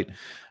 terabyte.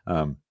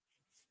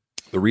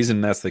 The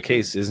reason that's the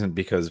case isn't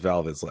because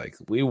Valve is like,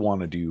 we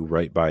want to do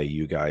right by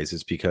you guys.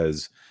 It's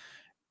because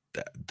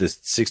the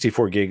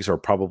 64 gigs are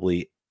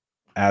probably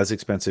as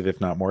expensive, if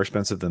not more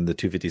expensive, than the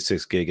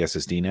 256 gig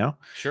SSD now.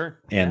 Sure.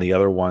 And the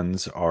other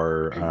ones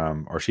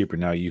are cheaper.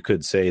 Now, you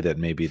could say that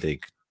maybe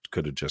they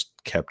could have just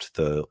kept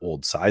the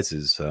old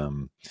sizes,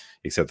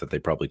 except that they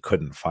probably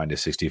couldn't find a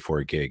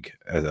 64 gig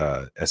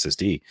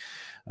SSD.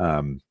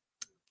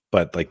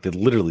 But like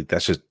literally,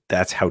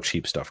 that's how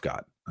cheap stuff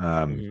got.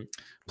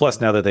 Plus,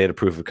 now that they had a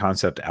proof of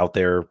concept out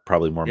there,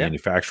 probably more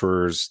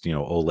manufacturers,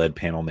 OLED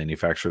panel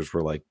manufacturers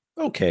were like,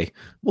 okay,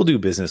 we'll do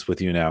business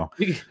with you now.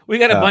 We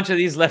got a bunch of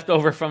these left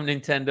over from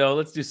Nintendo.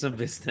 Let's do some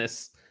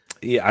business.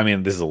 Yeah, I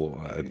mean, this is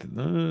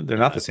they're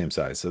not the same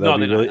size, so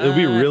it would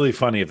be really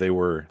funny if they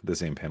were the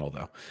same panel,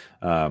 though.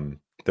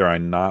 They are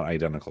not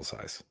identical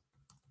size.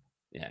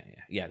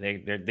 Yeah.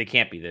 They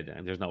can't be.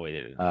 There's no way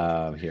they.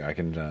 Here I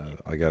can.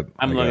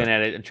 I'm looking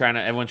at it and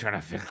everyone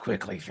trying to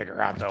quickly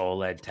figure out the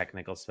OLED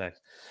technical specs.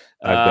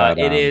 I've got.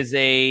 It is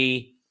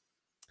a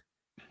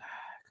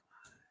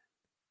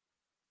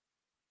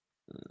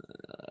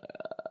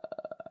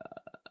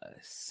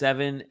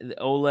 7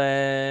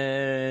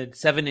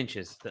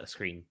 inches the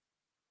screen.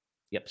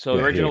 Yep. So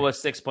original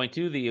was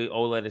 6.2. The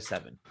OLED is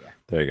 7. Yeah.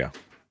 There you go.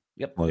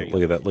 Yep.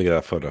 Look at that. Look at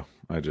that photo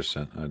I just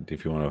sent.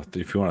 If you want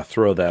to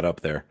throw that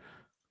up there.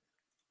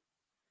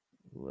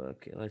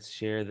 Look, let's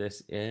share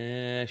this.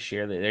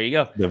 Share that. There you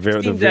go. The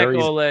very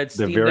OLED,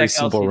 the very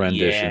simple LCD.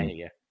 rendition.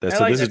 Yeah. This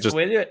is just the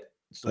way to do it.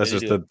 That's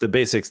just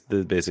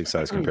the basic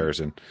size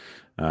comparison.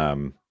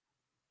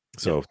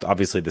 So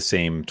obviously the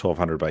same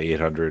 1200 by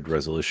 800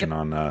 resolution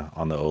on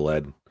the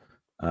OLED.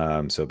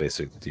 So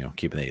basically,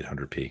 keeping the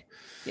 800p.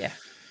 Yeah.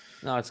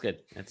 No, it's good.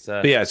 It's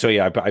I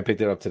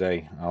picked it up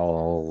today.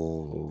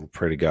 I'll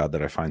pray to God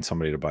that I find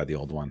somebody to buy the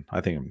old one.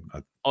 I think.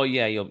 Oh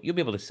yeah, you'll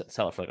be able to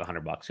sell it for like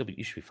 $100.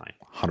 You should be fine.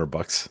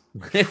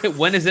 $100.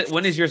 When is it?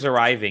 When is yours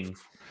arriving?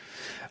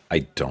 I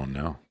don't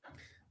know.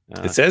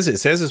 It says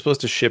it's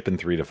supposed to ship in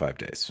 3 to 5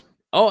 days.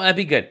 Oh, that'd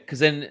be good because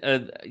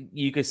then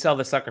you could sell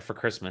the sucker for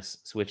Christmas,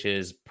 which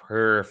is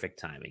perfect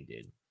timing,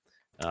 dude.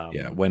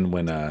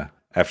 When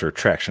after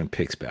traction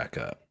picks back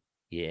up.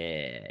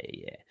 Yeah.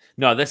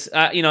 No, this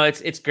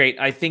it's great.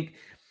 I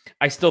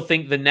still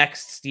think the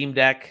next Steam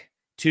Deck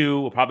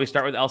 2 will probably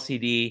start with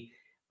LCD.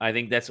 I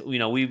think that's we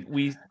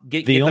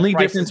get the only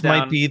difference down.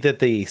 might be that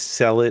they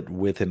sell it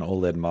with an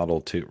OLED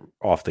model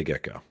off the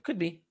get go. Could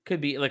be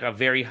like a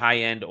very high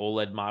end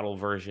OLED model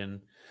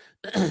version.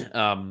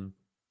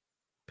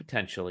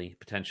 Potentially.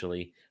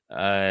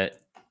 I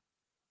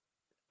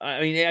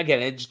mean,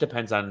 again, it just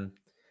depends on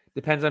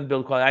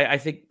build quality. I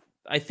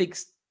think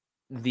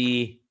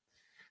the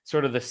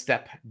sort of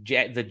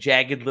the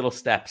jagged little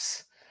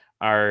steps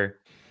are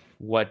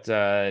what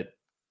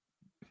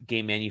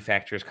game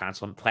manufacturers,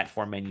 console and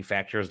platform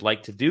manufacturers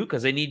like to do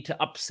because they need to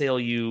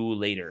upsell you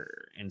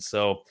later. And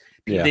so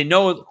they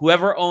know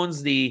whoever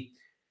owns the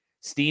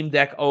Steam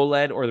Deck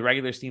OLED or the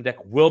regular Steam Deck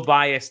will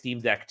buy a Steam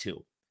Deck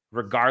 2,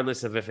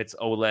 regardless of if it's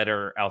OLED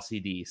or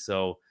LCD.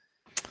 So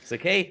it's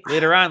like, hey,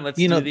 later on, let's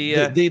do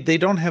the. They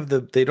don't have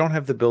the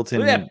built-in.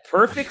 Look at that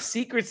perfect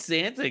Secret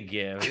Santa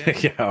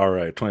gift. Yeah, all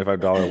right,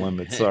 $25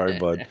 limit. Sorry,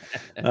 bud.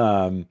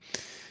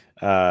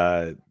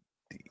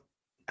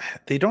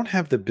 They don't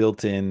have the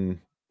built-in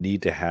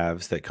need to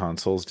haves that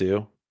consoles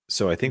do.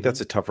 So I think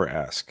that's a tougher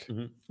ask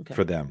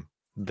for them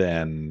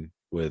than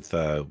with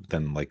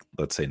like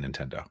let's say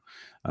Nintendo.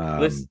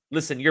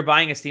 Listen, you're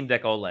buying a Steam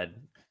Deck OLED.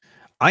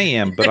 I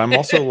am, but I'm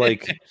also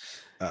like.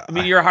 I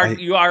mean, you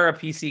are a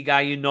PC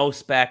guy. You know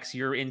specs.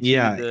 You're into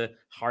the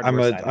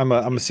hardware. I'm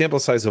a sample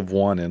size of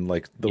one, and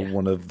like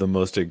one of the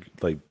most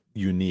like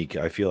unique.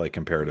 I feel like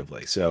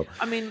comparatively. So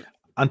I mean,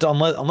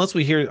 unless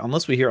we hear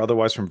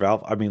otherwise from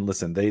Valve, I mean,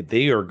 listen,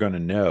 they are going to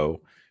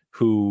know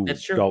who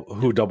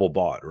double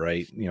bought,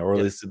 right? Or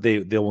at least they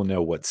will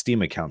know what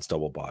Steam accounts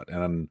double bought.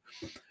 And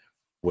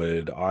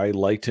would I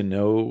like to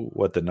know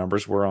what the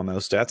numbers were on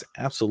those stats?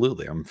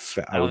 Absolutely. I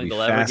would be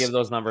ever give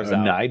those numbers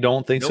out. No, I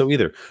don't think so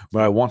either.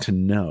 But I want to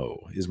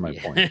know is my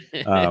point.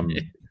 I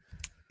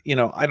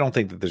don't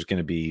think that there's going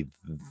to be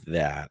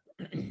that.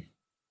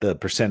 The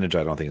percentage,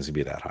 I don't think is going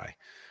to be that high.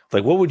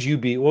 Like, what would you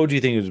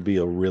think would be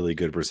a really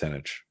good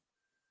percentage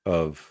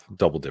of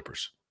double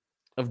dippers?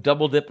 Of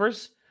double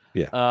dippers?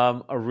 Yeah.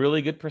 A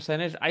really good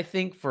percentage. I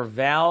think for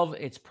Valve,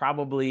 it's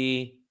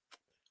probably.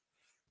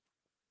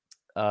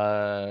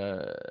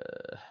 I'm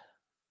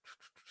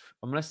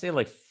gonna say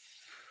like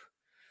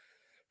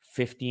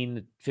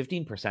 15%.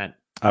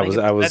 I was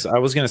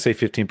gonna say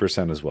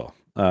 15% as well.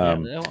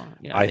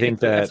 I think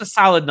that's a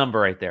solid number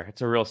right there.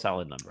 It's a real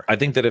solid number. I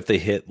think that if they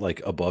hit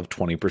like above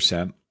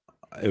 20%,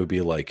 it would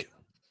be like,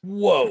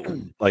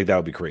 whoa, like that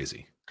would be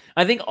crazy.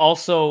 I think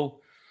also,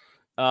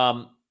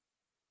 I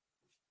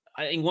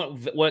think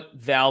what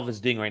Valve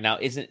is doing right now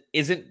isn't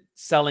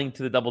selling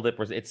to the double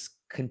dippers. It's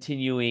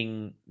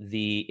continuing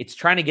it's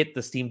trying to get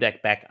the Steam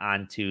Deck back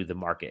onto the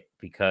market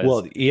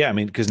because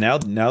because now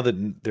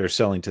that they're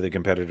selling to the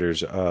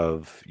competitors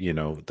of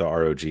the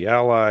ROG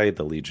Ally,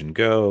 the Legion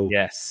Go,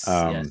 yes,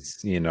 and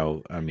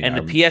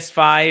the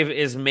PS5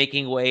 is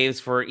making waves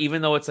for,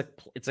 even though it's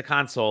a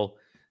console,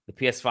 the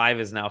PS5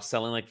 is now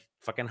selling like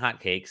fucking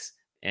hotcakes,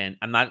 and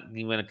I'm not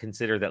even going to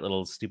consider that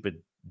little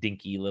stupid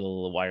dinky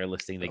little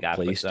wireless thing they got.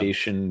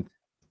 PlayStation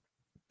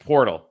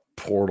Portal.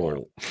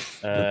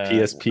 The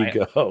PSP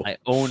Go. I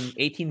own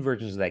 18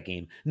 versions of that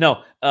game.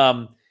 No,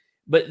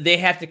 but they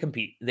have to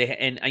compete.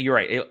 And you're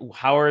right.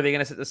 How are they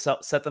going to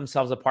set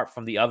themselves apart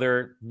from the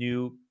other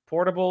new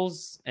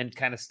portables and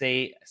kind of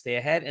stay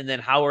ahead? And then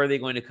how are they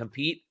going to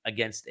compete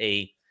against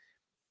a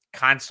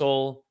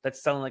console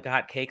that's selling like a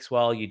hotcakes?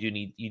 Well, you do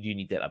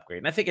need that upgrade.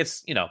 And I think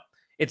it's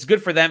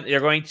good for them. They're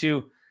going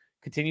to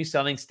continue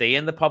selling, stay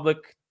in the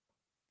public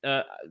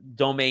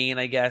domain,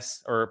 I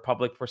guess, or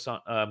public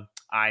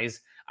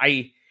eyes.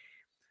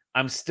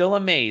 I'm still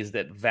amazed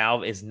that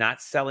Valve is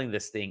not selling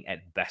this thing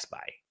at Best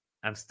Buy.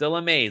 I'm still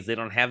amazed they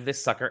don't have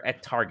this sucker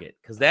at Target,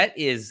 because that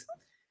is,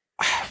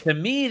 to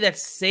me,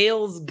 that's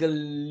sales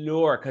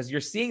galore. Because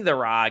you're seeing the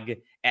ROG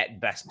at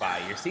Best Buy,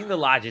 you're seeing the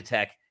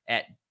Logitech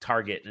at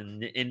Target,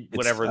 and in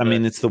whatever.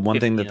 It's the one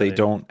thing that they others.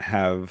 don't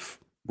have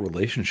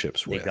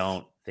relationships with.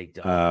 They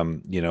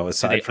don't. You know,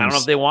 aside from, I don't know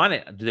if they want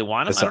it. Do they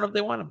want them? I don't know if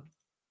they want them.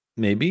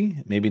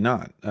 Maybe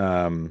not.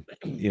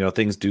 You know,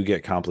 things do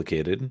get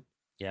complicated.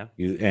 Yeah.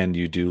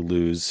 You do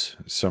lose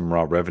some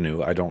raw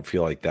revenue. I don't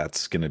feel like I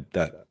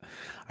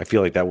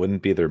feel like that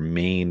wouldn't be their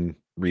main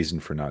reason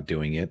for not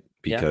doing it,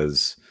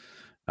 because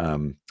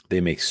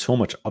they make so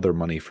much other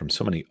money from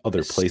so many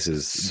other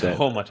places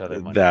much other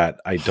money that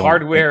I don't.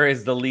 Hardware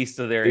is the least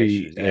of their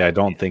issues. Yeah, I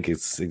don't think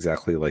it's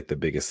exactly like the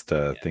biggest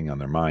thing on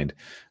their mind.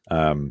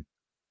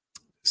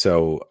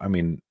 So, I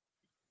mean,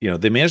 you know,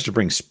 they managed to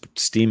bring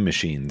Steam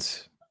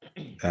machines,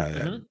 you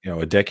know,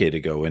 a decade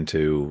ago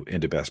into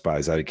Best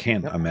Buys. I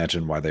can't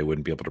imagine why they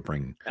wouldn't be able to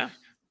bring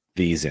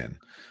these in.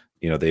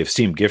 You know, they have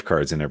Steam gift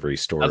cards in every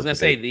store. I was going to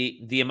say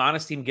the amount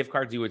of Steam gift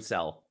cards you would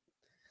sell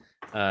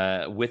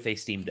with a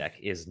Steam Deck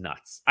is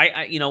nuts.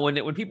 I you know,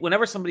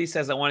 whenever somebody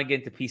says I want to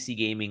get into PC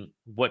gaming,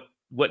 what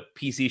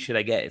PC should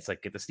I get? It's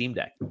like, get the Steam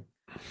Deck.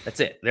 That's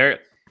it.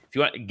 If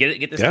you want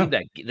get the Steam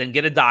Deck, then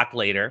get a dock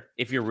later.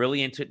 If you're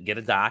really into it, get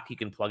a dock. You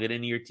can plug it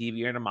into your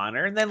TV or in a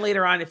monitor, and then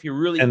later on, if you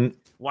really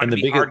want to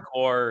be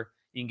hardcore,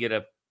 you can get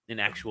an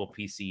actual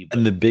PC.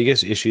 And the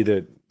biggest issue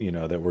that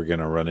we're going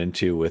to run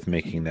into with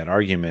making that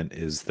argument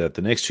is that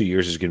the next 2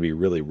 years is going to be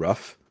really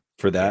rough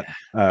for that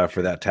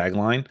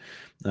tagline,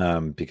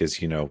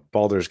 because, you know,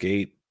 Baldur's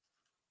Gate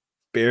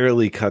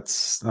barely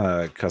cuts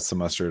the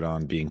mustard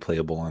on being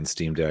playable on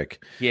Steam Deck.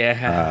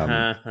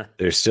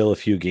 There's still a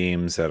few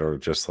games that are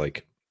just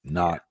like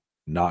not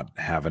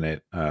having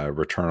it.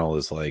 Returnal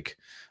is like,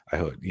 I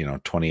hope, you know,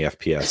 20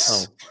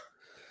 FPS.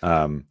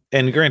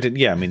 And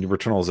granted, I mean,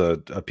 Returnal is a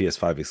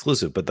PS5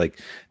 exclusive, but like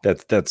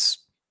that's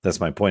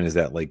my point, is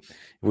that, like, if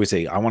we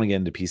say I want to get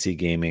into PC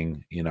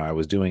gaming, you know, I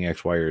was doing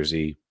X, Y, or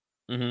Z.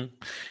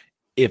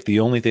 If the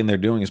only thing they're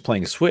doing is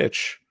playing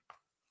Switch,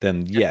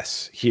 then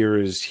yes,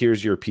 here's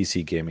your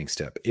PC gaming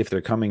step. If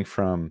they're coming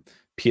from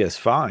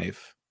PS5,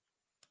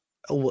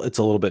 it's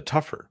a little bit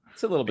tougher.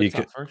 It's a little bit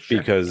tougher,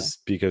 sure.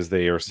 because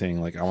they are saying,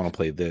 like, I want to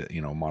play the,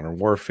 you know, Modern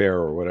Warfare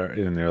or whatever,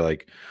 and they're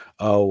like,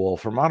 oh, well,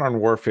 for Modern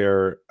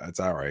Warfare, it's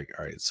all right.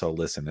 So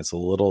listen, it's a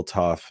little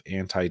tough,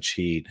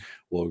 anti-cheat.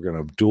 We're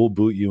gonna dual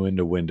boot you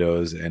into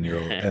Windows, and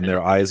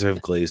their eyes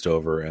have glazed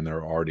over, and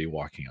they're already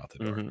walking out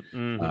the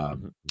door.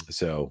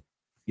 So,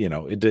 you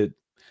know,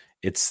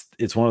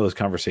 it's one of those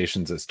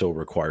conversations that still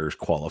requires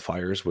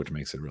qualifiers, which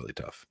makes it really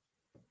tough.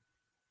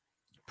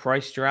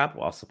 Price drop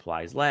while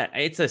supplies last.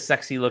 It's a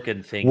sexy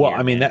looking thing. Well,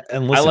 I mean, I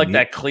like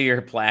that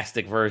clear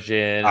plastic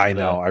version. I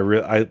know.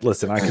 I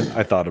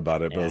thought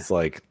about it, but it's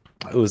like,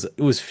 it was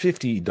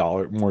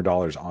 $50 more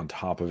on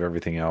top of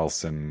everything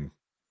else, and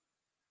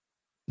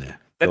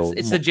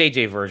it's the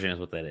JJ version, is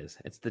what that is.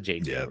 It's the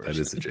JJ. Yeah, version. That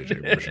is the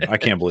JJ version. I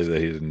can't believe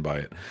that he didn't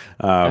buy it.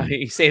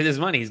 He saved his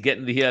money. He's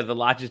getting the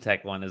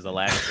Logitech one as the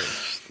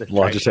last.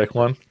 Logitech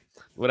one.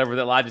 Whatever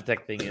the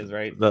Logitech thing is,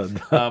 right?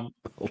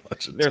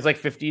 There's like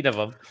 15 of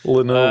them.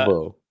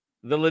 Lenovo.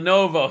 The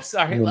Lenovo.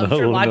 Sorry, I'm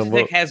sure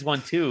Logitech has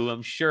one too.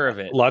 I'm sure of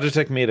it.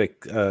 Logitech made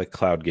a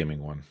cloud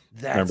gaming one.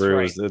 Remember,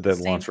 it was that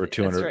launched for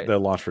 200. Right. That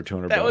launched for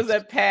 $200. That was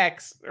at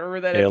PAX. Remember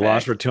that? Yeah, it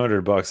launched for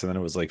 $200, and then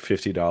it was like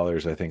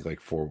 $50. I think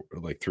like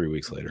 3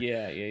 weeks later.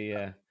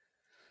 Yeah.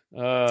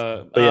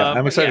 But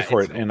I'm excited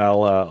for it, and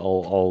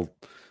I'll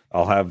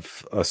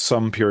have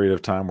some period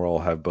of time where I'll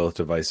have both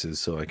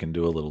devices, so I can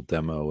do a little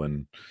demo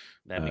and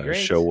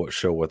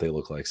show what they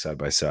look like side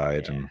by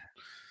side. And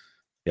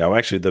well,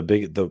 actually,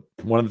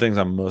 one of the things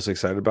I'm most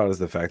excited about is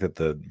the fact that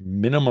the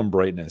minimum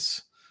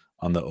brightness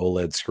on the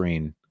OLED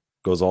screen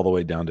goes all the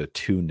way down to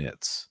 2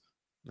 nits.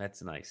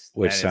 That's nice.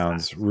 Which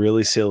sounds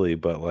really silly,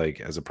 but like,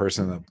 as a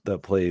person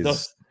that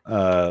plays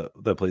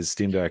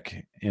Steam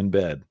Deck in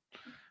bed,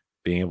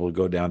 being able to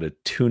go down to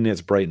 2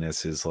 nits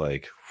brightness is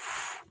like,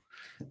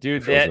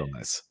 dude,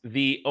 nice.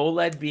 The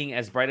OLED being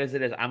as bright as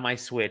it is on my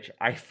Switch,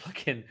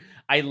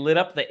 I lit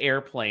up the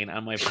airplane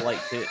on my flight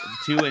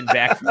to and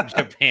back from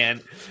Japan,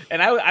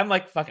 and I'm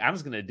like, fuck, I'm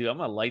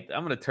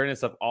gonna turn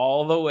this up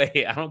all the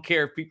way. I don't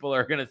care if people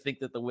are gonna think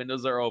that the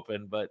windows are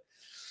open, but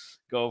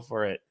go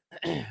for it.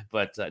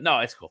 But no,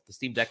 it's cool. The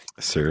Steam Deck,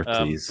 sir,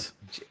 please.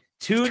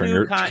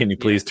 Can you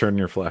please turn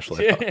your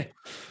flashlight off?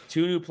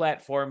 2 new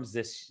platforms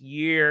this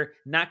year,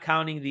 not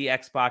counting the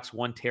Xbox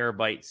 1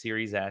 terabyte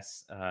Series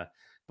S.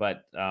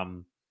 But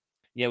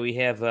we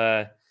have.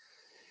 I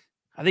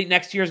think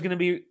next year is going to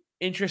be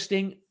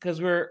interesting, because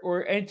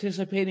we're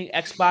anticipating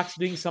Xbox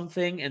doing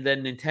something, and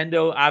then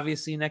Nintendo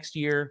obviously next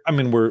year. I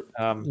mean, we're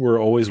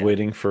always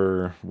waiting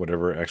for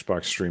whatever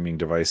Xbox streaming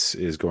device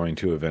is going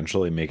to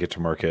eventually make it to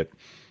market.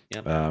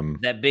 Yep.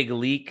 That big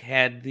leak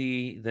had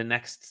the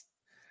next,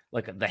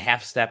 like, the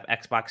half step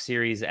Xbox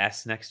Series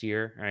S next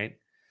year, right?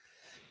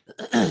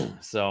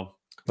 So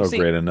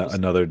great!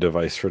 Another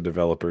device for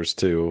developers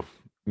to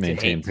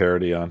maintain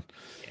parity on.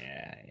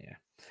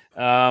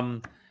 Yeah.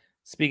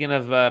 Speaking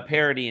of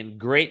parody and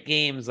great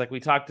games, like we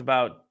talked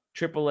about,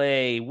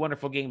 AAA,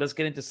 wonderful game. Let's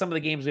get into some of the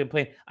games we've been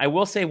playing. I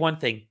will say one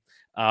thing.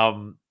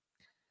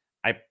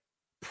 I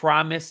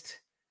promised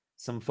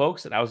some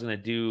folks that I was going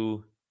to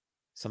do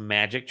some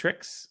magic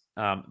tricks.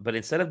 But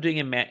instead of doing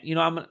I'm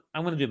going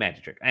to do a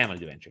magic trick. I am going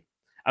to do a magic trick.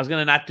 I was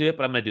going to not do it,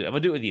 but I'm going to do it. I'm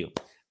going to do it with you.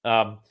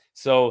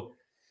 So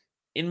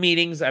in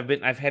meetings, I've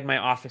had my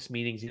office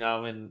meetings,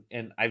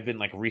 and I've been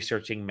like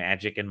researching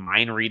magic and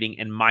mind reading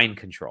and mind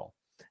control.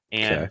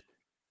 And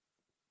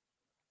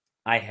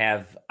I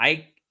have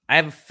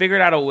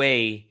figured out a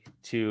way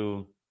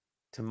to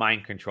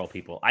mind control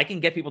people. I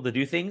can get people to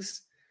do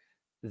things.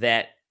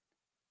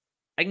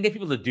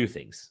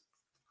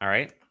 All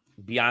right,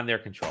 beyond their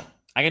control.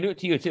 I can do it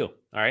to you too.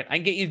 All right, I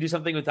can get you to do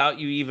something without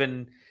you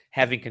even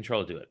having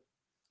control to do it.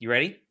 You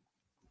ready?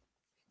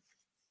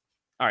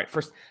 All right.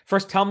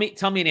 First, tell me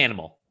an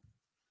animal.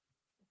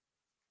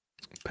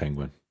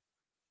 Penguin.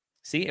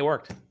 See, it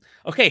worked.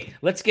 Okay,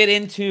 let's get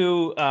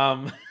into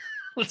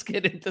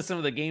some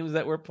of the games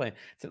that we're playing.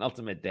 It's an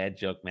ultimate dad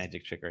joke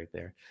magic trick right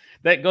there.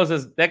 That goes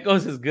as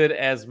good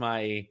as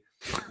my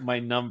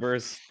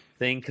numbers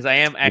thing, because I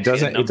am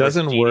actually it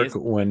doesn't genius.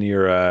 work when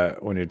you're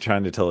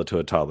trying to tell it to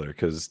a toddler,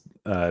 because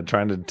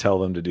trying to tell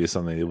them to do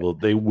something,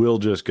 they will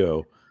just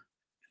go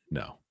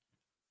no.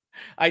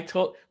 I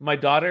told my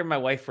daughter and my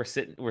wife were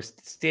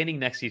standing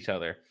next to each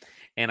other,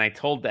 and I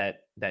told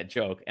that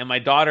joke, and my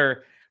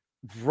daughter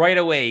right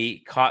away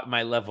caught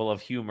my level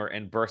of humor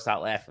and burst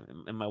out laughing.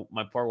 And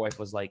my poor wife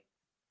was like,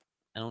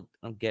 I don't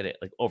get it,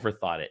 like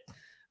overthought it.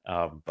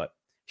 But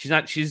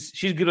she's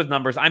good with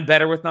numbers. I'm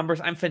better with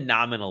numbers. I'm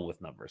phenomenal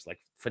with numbers.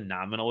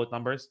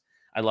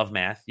 I love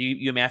math.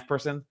 You a math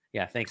person?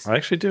 Yeah, thanks. I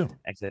actually do.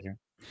 Exeter.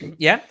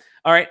 Yeah.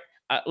 All right.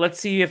 Let's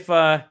see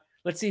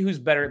who's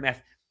better at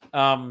math.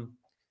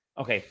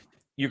 Okay.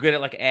 You're good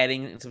at like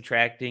adding and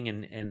subtracting,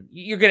 and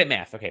you're good at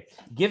math. Okay.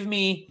 Give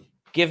me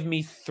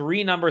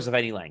 3 numbers of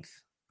any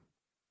length.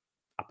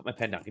 I'll put my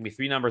pen down. Give me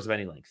 3 numbers of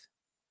any length.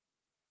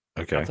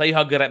 Okay. I'll tell you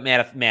how good at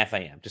math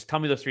I am. Just tell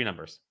me those 3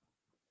 numbers.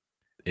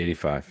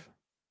 85.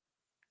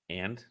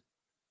 And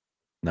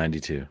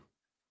 92.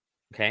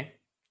 Okay.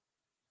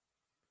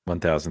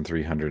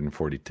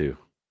 1,342.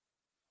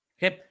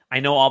 Okay. I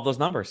know all those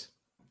numbers.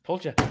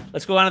 Told you.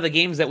 Let's go on to the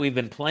games that we've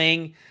been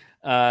playing.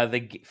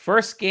 The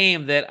first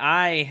game that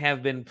I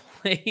have been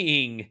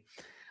playing,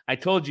 I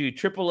told you,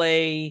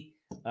 AAA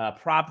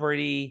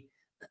property,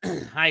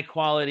 high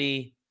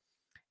quality,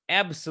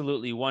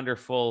 absolutely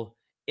wonderful.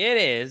 It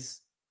is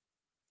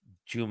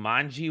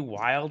Jumanji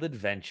Wild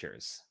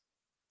Adventures.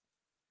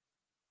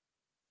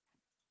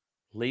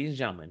 Ladies and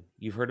gentlemen,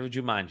 you've heard of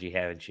Jumanji,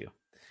 haven't you?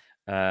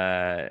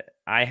 I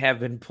have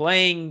been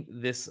playing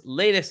this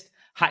latest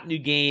hot new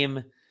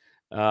game.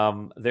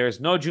 There's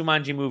no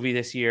Jumanji movie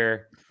this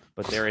year,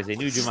 but there is a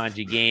new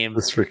Jumanji game.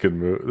 This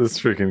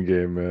freaking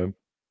game, man.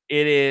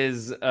 It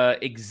is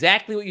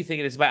exactly what you think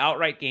it is. By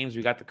Outright Games.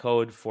 We got the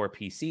code for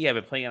PC. I've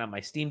been playing it on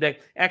my Steam Deck.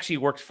 Actually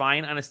works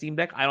fine on a Steam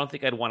Deck. I don't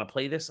think I'd want to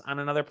play this on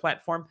another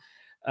platform.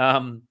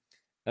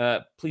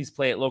 Please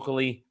play it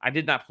locally. I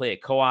did not play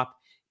it co-op.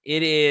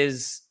 It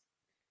is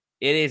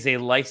a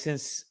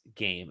licensed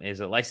game. It is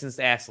a licensed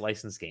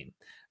game.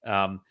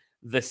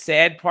 The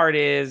sad part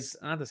is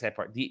not the sad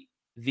part.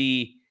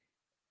 The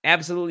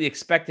absolutely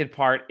expected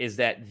part is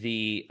that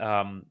the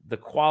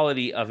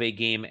quality of a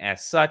game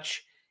as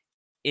such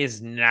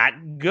is not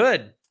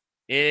good.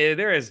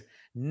 There is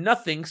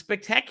nothing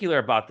spectacular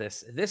about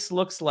this. This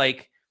looks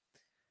like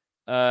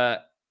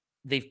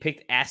they've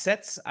picked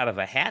assets out of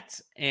a hat,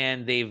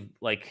 and they've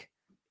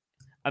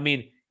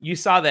you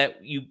saw that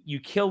you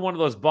kill one of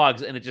those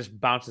bugs and it just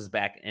bounces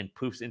back and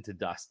poofs into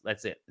dust.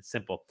 That's it. It's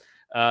simple.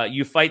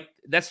 You fight.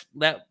 That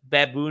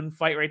baboon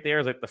fight right there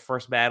is like the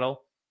first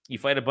battle. You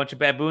fight a bunch of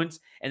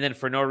baboons, and then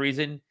for no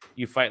reason,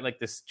 you fight like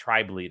this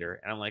tribe leader.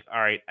 And I'm like, all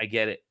right, I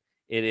get it.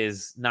 It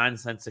is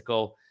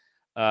nonsensical.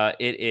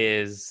 It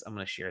is. I'm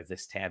going to share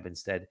this tab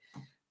instead.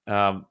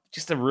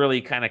 Just a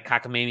really kind of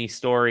cockamamie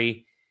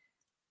story.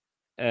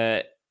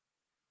 There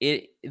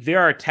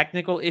are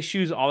technical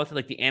issues. All of it,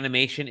 like the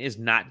animation is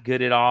not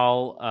good at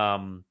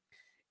all.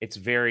 It's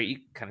very. You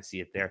can kind of see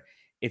it there.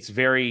 It's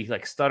very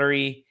like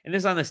stuttery, and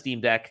this is on the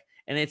Steam Deck,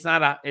 and it's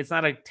not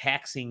a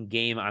taxing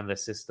game on the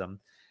system.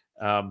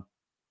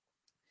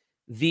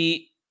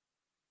 The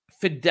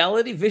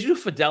visual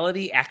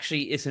fidelity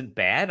actually isn't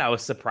bad. I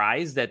was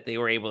surprised that they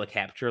were able to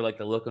capture like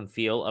the look and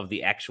feel of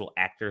the actual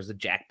actors, the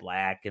Jack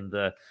Black and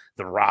the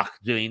Rock,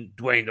 Dwayne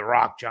the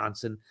Rock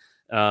Johnson.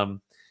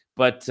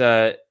 But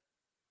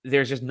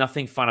there's just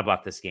nothing fun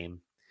about this game.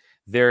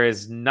 There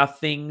is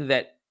nothing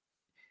that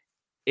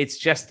it's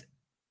just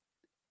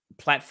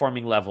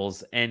platforming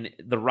levels, and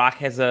the Rock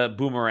has a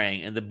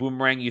boomerang, and the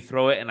boomerang you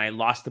throw it, and I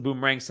lost the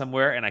boomerang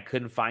somewhere and I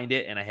couldn't find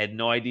it, and I had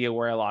no idea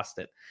where I lost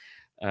it.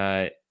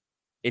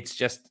 It's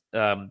just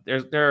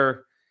this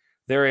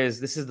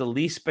is the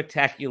least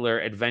spectacular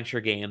adventure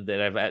game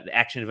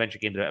action adventure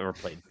game that I've ever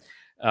played.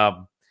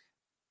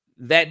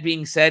 That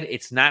being said,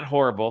 it's not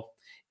horrible.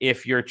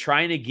 If you're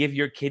trying to give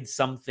your kids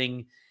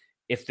something,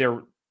 if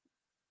they're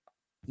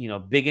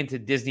big into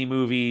Disney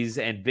movies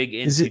and big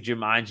into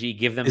Jumanji.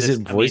 Give them is this.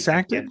 it voice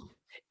acted?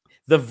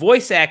 The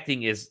voice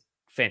acting is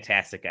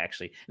fantastic,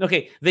 actually.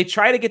 Okay, they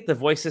try to get the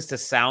voices to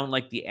sound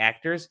like the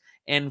actors,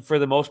 and for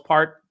the most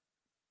part,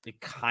 they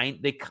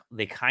kind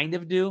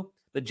of do.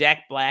 The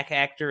Jack Black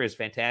actor is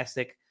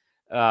fantastic.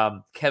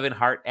 Kevin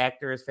Hart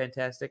actor is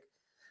fantastic.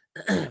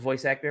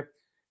 Voice actor.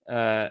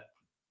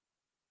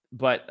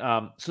 But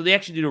so they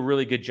actually did a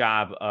really good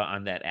job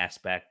on that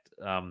aspect.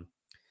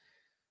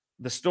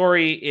 The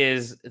story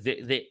is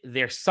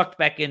they're sucked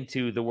back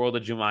into the world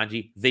of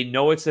Jumanji. They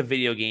know it's a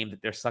video game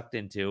that they're sucked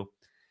into.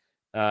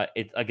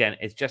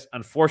 It's just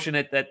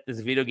unfortunate that this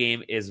video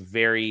game is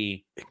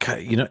very,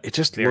 it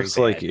just looks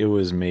bad. Like it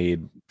was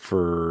made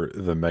for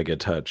the Mega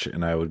Touch,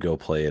 and I would go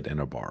play it in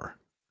a bar.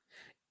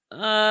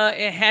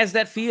 It has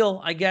that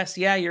feel, I guess.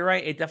 Yeah, you're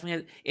right. It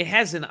definitely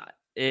has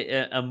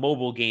a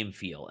mobile game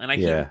feel, and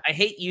I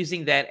hate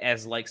using that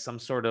as like some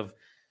sort of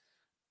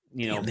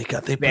they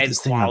put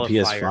this thing on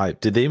PS5.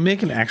 Did they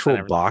make an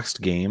actual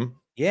boxed game?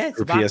 Yeah, it's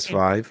for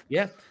PS5.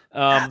 Yeah,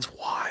 that's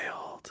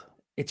wild.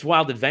 It's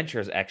Wild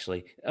Adventures,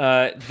 actually.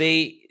 It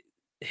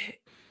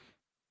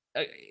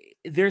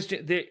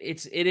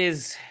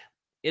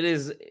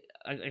is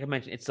like I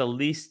mentioned, it's the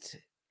least.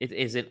 It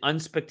is an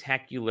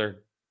unspectacular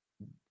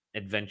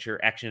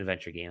action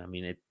adventure game. I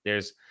mean,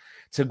 there's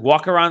to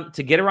walk around,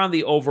 to get around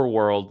the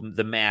overworld,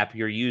 the map.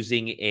 You're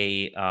using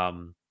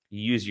you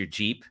use your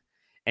Jeep,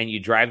 and you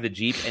drive the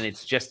Jeep, and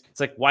it's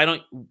like,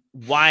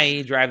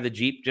 why drive the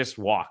Jeep? Just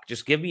walk.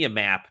 Just give me a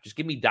map. Just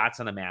give me dots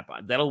on a map.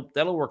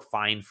 That'll work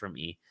fine for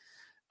me.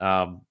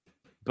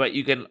 But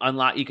you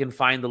can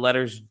find the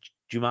letters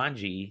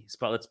Jumanji,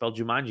 let's spell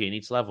Jumanji in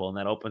each level, and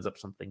that opens up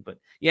something. But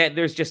yeah,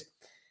 there's just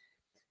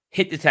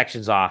hit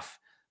detection's off.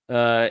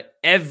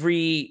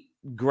 Every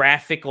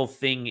graphical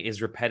thing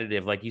is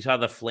repetitive. Like you saw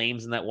the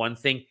flames in that one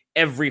thing.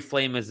 Every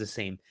flame is the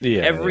same.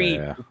 Every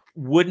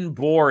wooden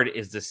board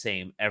is the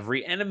same.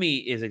 Every enemy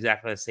is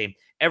exactly the same.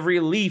 Every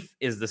leaf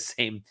is the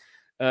same.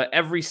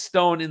 Every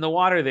stone in the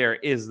water there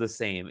is the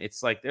same.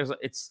 It's like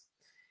it's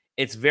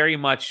very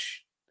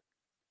much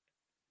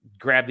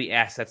grab the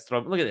assets,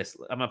 throw them. Look at this.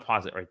 I'm gonna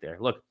pause it right there.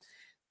 Look,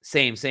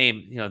 same.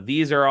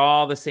 These are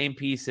all the same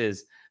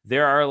pieces.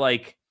 There are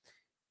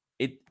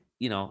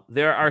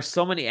there are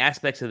so many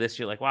aspects of this.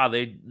 You're like, wow,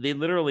 they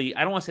literally.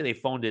 I don't want to say they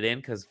phoned it in,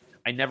 because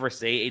I never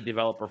say a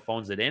developer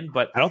phones it in,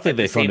 but I don't think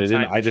they phoned it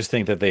in. I just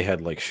think that they had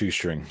like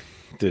shoestring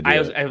to do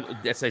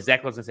it. That's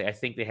exactly what I was gonna say. I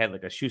think they had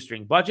like a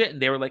shoestring budget, and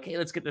they were like, hey,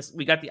 let's get this.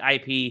 We got the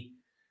IP.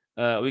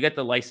 We got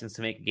the license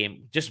to make a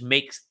game. Just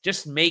make.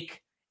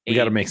 We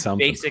got to make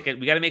something basic.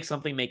 We got to make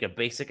something. Make a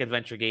basic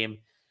adventure game,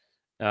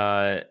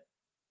 and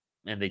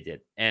they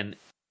did. And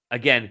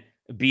again,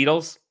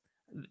 beetles,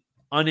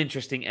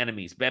 uninteresting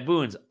enemies.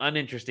 Baboons,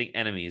 uninteresting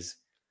enemies.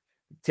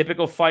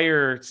 Typical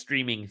fire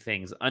streaming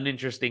things,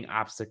 uninteresting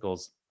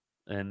obstacles,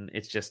 and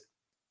it's just,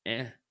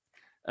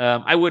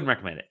 I wouldn't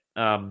recommend it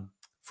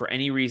for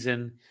any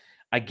reason.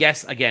 I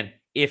guess again,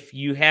 if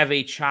you have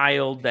a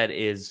child that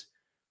is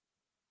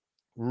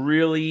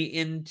really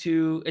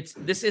into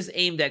this is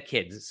aimed at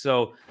kids,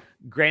 so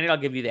granted, I'll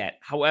give you that.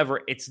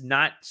 However, it's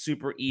not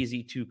super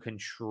easy to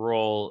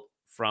control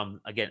from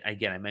again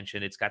I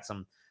mentioned it's got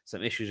some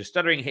issues with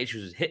stuttering,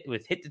 issues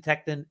with hit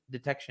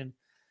detection.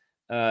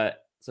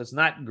 So it's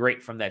not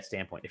great from that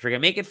standpoint. If you're gonna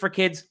make it for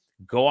kids,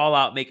 go all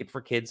out, make it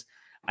for kids.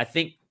 I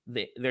think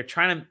they're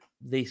trying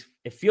to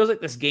it feels like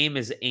this game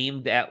is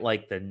aimed at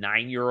like the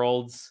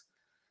 9-year-olds,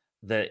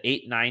 the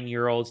 8,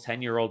 9-year-olds,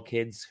 10-year-old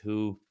kids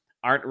who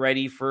aren't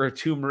ready for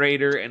Tomb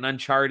Raider and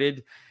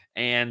Uncharted,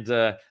 and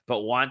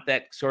but want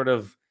that sort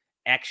of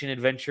action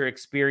adventure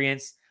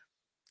experience.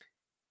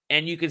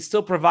 And you can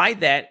still provide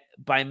that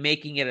by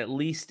making it at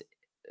least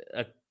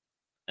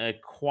a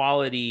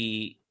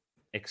quality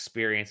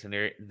experience. And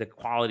the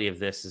quality of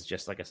this is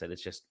just, like I said,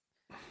 it's just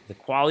the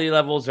quality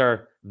levels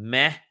are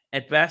meh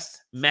at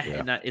best.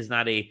 Meh is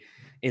not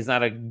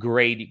a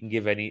grade you can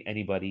give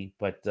anybody,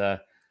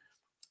 but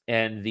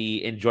and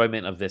the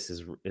enjoyment of this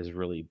is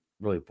really,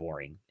 really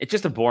boring. It's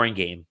just a boring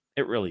game.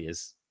 It really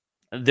is.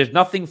 There's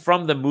nothing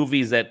from the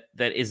movies that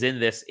is in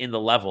the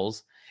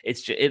levels.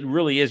 It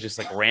really is just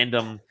like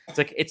random. It's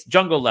like it's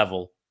jungle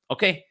level.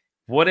 Okay,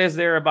 what is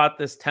there about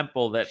this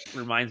temple that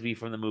reminds me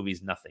from the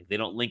movies? Nothing. They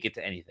don't link it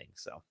to anything.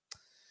 So,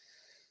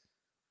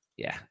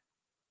 yeah.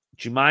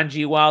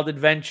 Jumanji Wild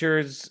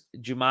Adventures,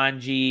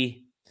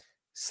 Jumanji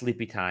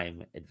Sleepy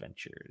Time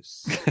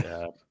Adventures.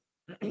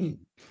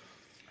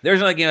 There's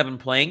another game I've been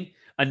playing.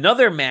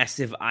 Another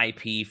massive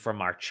IP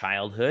from our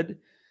childhood.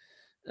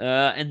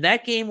 And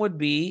that game would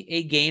be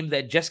a game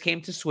that just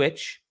came to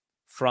Switch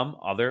from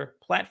other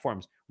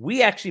platforms.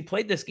 We actually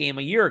played this game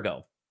a year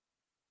ago.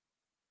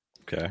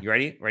 Okay. You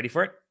ready? Ready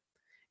for it?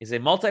 It's a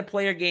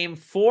multiplayer game,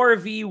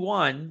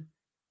 4v1,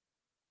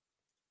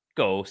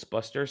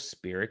 Ghostbusters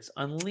Spirits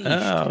Unleashed.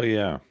 Oh,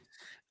 yeah.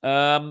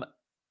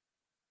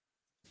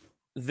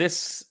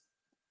 This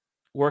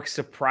works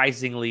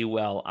surprisingly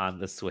well on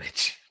the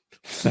Switch.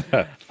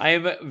 I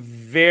am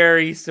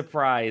very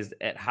surprised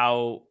at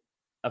how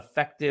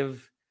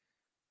effective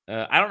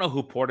I don't know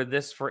who ported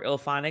this for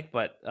Ilphonic,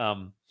 but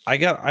I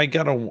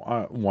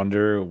gotta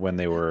wonder when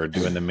they were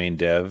doing the main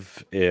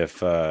dev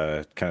if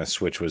kind of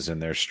Switch was in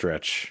their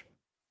stretch.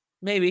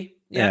 Maybe,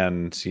 yeah.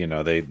 And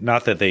they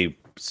not that they,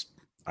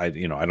 I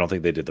don't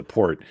think they did the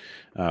port,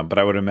 but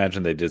I would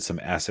imagine they did some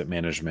asset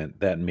management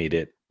that made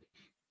it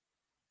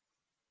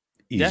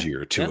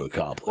easier to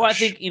accomplish. Well, I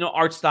think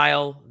art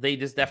style. They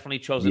just definitely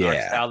chose an art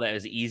Yeah. style that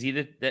is easy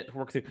to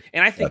work through,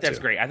 and I think that's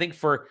great. I think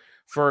for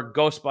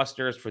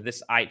Ghostbusters for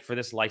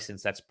this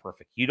license, that's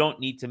perfect. You don't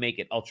need to make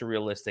it ultra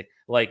realistic.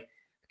 Like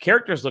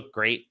characters look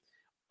great.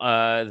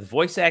 The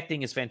voice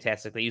acting is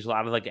fantastic. They use a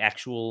lot of like the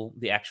actual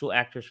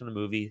actors from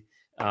the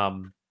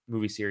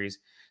movie series.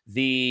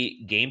 The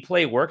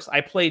gameplay works. I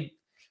played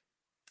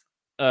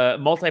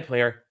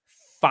multiplayer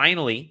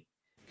finally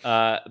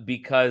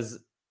because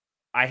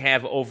I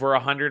have over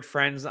 100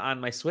 friends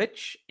on my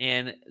Switch,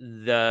 and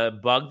the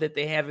bug that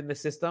they have in the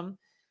system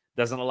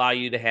doesn't allow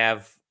you to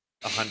have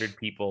 100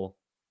 people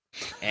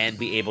and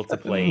be able to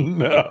play.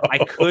 No. I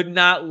could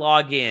not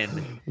log in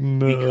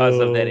because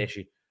of that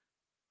issue.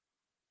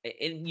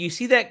 And you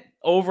see that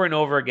over and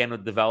over again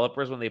with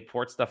developers when they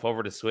port stuff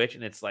over to Switch,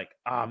 and it's like,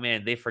 oh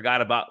man, they forgot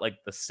about like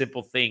the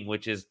simple thing,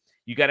 which is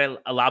you got to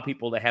allow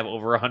people to have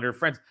over 100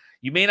 friends.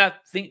 You may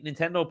not think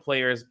Nintendo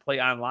players play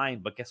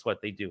online, but guess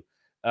what? They do.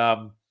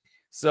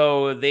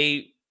 So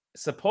they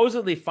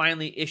supposedly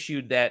finally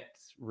issued that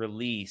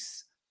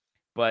release,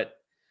 but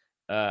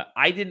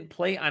I didn't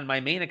play on my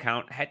main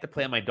account. I had to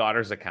play on my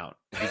daughter's account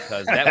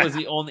because that was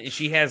the only.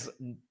 She has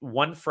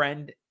one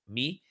friend,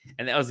 me,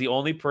 and that was the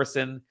only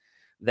person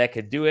that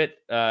could do it.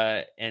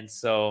 And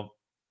so,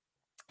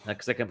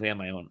 because I can play on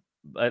my own,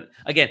 but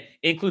again,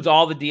 it includes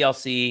all the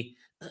DLC.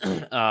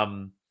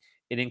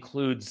 It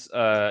includes,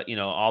 all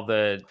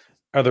the.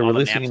 Are they all the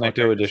releasing maps,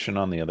 an Ecto edition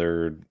on the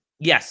other?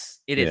 Yes,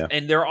 it is, Yeah.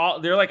 and they're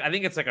like, I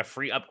think it's like a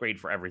free upgrade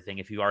for everything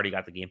if you already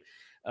got the game.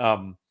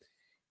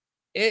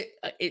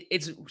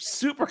 It's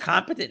super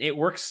competent. It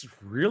works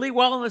really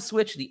well on the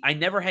Switch. I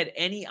never had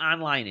any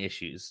online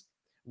issues,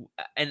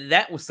 and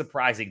that was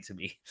surprising to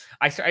me.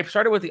 I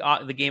started with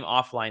the game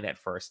offline at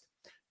first,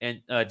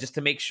 and just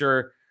to make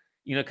sure,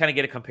 kind of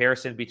get a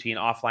comparison between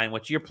offline,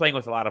 which you're playing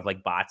with a lot of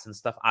like bots and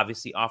stuff.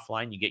 Obviously,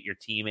 offline you get your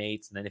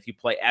teammates, and then if you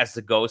play as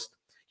the ghost,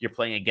 you're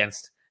playing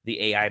against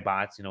the AI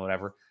bots,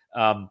 whatever.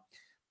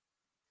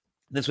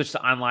 Then switched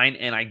to online,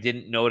 and I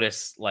didn't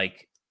notice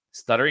like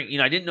stuttering.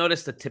 I didn't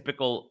notice the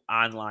typical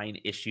online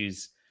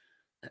issues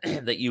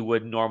that you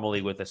would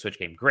normally with a Switch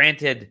game.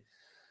 Granted,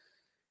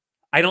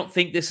 I don't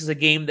think this is a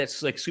game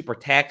that's like super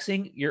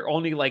taxing. You're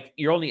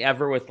only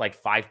ever with like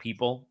 5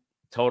 people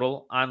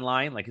total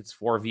online. Like it's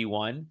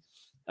 4v1.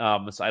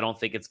 So I don't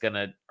think it's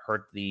gonna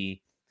hurt the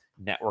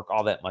network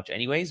all that much,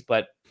 anyways.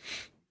 But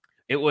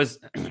it was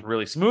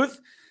really smooth.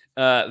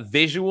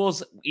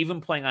 Visuals,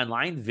 even playing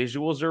online,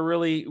 visuals are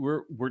really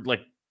we're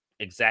like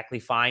exactly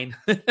fine.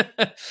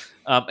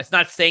 It's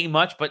not saying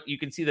much, but you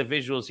can see the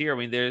visuals here. I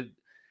mean,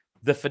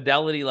 the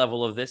fidelity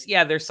level of this.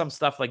 Yeah, there's some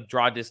stuff like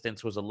draw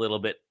distance was a little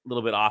bit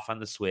off on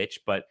the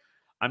Switch, but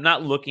I'm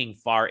not looking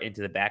far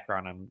into the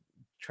background. I'm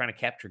trying to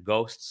capture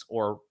ghosts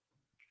or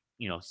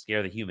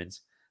scare the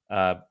humans.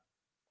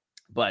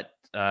 But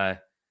and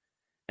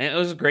it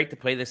was great to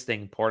play this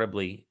thing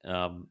portably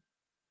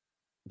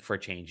for a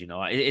change.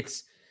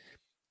 It's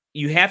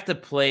you have to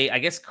play. I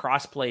guess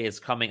crossplay is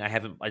coming. I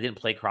didn't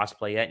play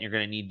crossplay yet, and you're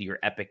going to need your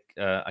Epic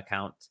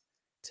account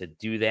to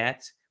do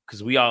that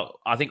because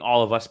I think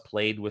all of us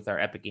played with our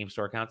Epic Game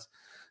Store accounts.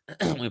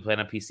 We played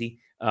on PC,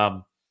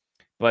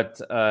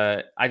 but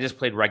I just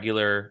played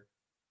regular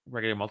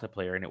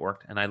multiplayer, and it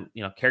worked. And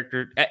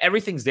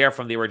everything's there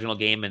from the original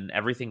game, and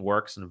everything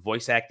works. And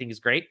voice acting is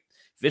great,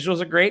 visuals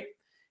are great,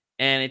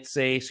 and it's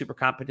a super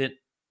competent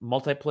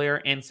multiplayer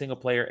and single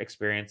player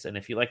experience. And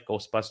if you like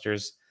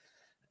Ghostbusters,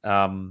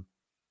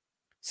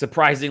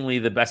 surprisingly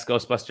the best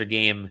Ghostbuster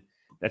game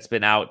that's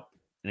been out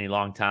in a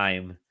long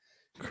time.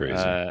 Crazy.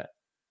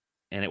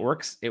 And it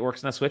works on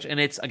the Switch, and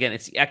it's the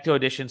Ecto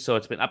edition, so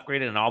it's been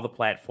upgraded on all the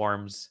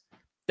platforms.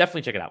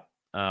 Definitely check it out.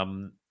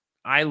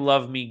 I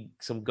love me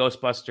some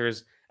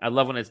Ghostbusters. I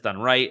love when it's done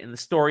right. And the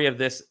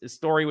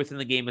story within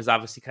the game is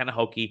obviously kind of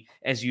hokey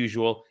as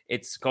usual.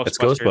 It's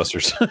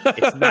Ghostbusters.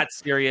 It's not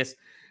serious.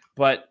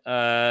 But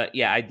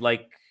I'd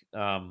like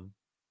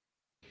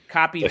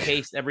copy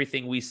paste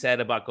everything we said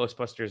about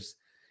Ghostbusters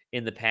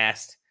in the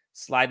past,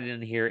 slide it in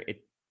here.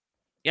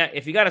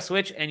 If you got a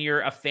Switch and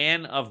you're a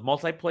fan of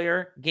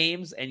multiplayer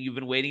games and you've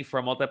been waiting for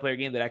a multiplayer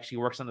game that actually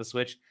works on the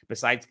Switch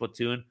besides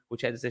Splatoon,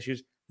 which had its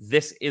issues,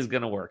 this is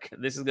gonna work.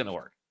 This is gonna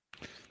work.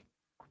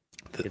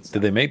 Did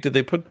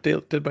they put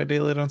Dead by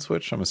Daylight on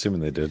Switch? I'm assuming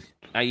they did.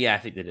 Yeah, I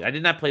think they did. I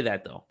did not play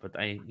that though, but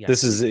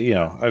this is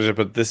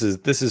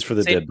this is for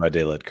the Dead by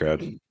Daylight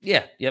crowd.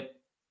 Yeah, yep.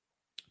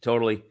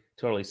 Totally.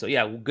 So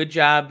yeah, good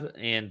job.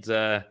 And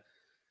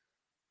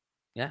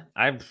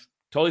I'm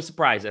totally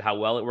surprised at how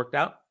well it worked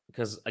out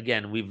because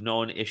again, we've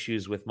known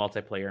issues with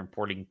multiplayer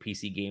importing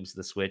PC games to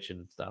the Switch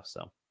and stuff.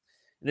 So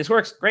and this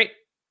works great.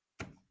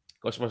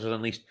 Ghostbusters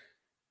Unleashed.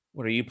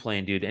 What are you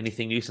playing, dude?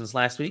 Anything new since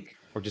last week,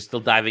 or just still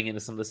diving into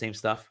some of the same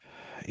stuff?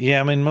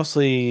 Yeah, I mean,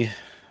 mostly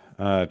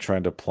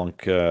trying to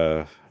plunk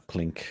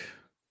Plink,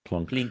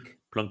 plunk,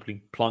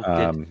 plink, plunked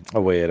it.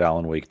 away at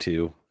Alan Wake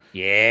 2.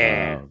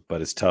 Yeah.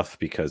 But it's tough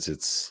because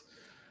it's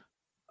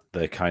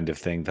the kind of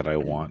thing that I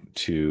want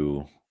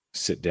to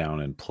sit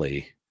down and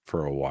play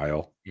for a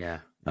while. Yeah.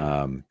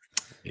 And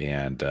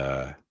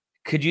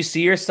could you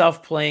see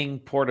yourself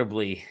playing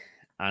portably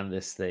on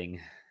this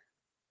thing,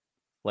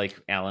 like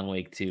Alan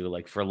Wake 2,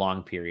 like for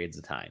long periods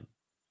of time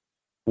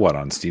what,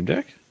 on Steam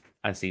Deck?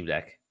 on Steam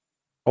Deck?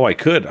 Oh, I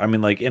could. I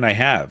mean, like, and I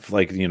have,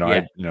 like,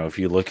 Yeah. if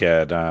you look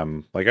at,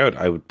 like,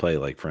 I would play,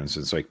 like, for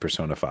instance, like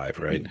Persona 5,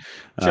 right?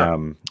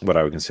 Sure. What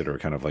I would consider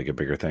kind of like a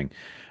bigger thing.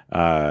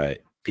 But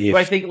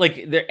I think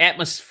like their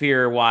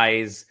atmosphere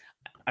wise,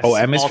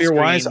 atmosphere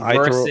wise,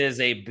 versus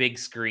a big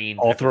screen.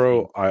 I'll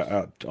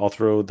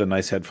throw the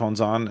nice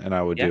headphones on, and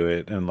I would do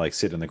it and like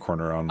sit in the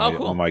corner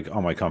on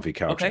my comfy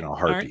couch in a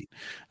heartbeat.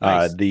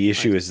 Right. Nice. The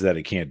issue is that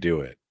it can't do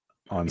it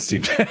on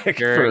Steam Deck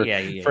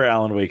for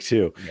Alan Wake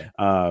 2.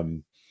 Yeah.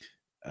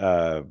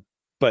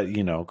 But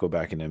go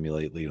back and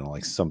emulate,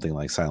 like something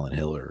like Silent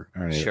Hill or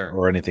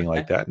anything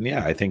like that. And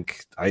yeah, I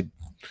think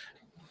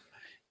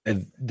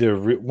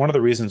one of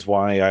the reasons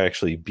why I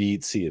actually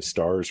beat Sea of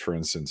Stars, for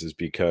instance, is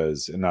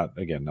because, and not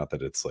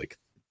that it's like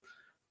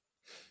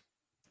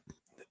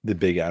the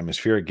big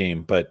atmospheric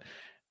game, but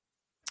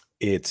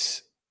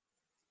it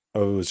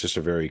was just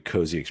a very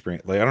cozy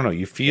experience. Like, I don't know,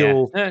 you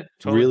feel totally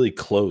really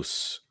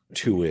close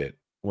to it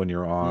when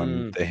you're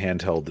on the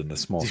handheld and the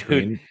small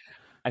screen.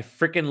 I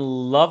freaking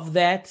love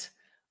that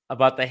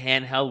about the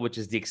handheld, which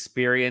is the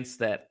experience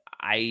that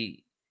I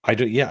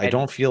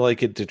don't feel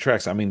like it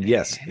detracts. I mean,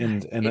 yes,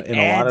 in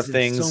a lot of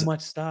things, so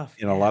much stuff.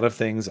 In a lot of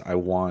things, I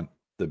want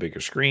the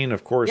bigger screen,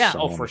 of course. Yeah,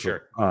 for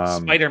sure.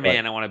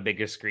 Spider-Man, I want a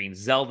bigger screen.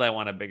 Zelda, I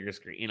want a bigger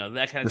screen.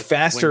 That kind of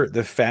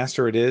the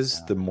faster it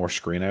is, the more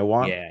screen I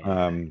want.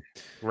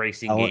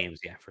 Racing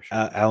games, for sure.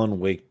 Alan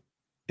Wake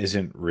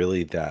isn't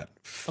really that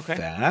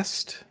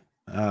fast.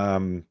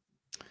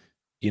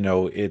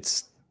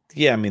 It's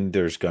I mean,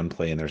 there's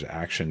gunplay and there's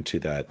action to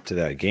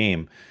that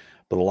game,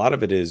 but a lot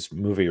of it is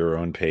move at your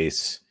own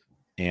pace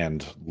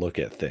and look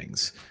at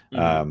things.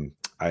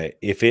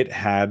 If it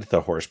had the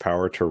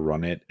horsepower to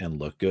run it and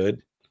look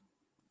good,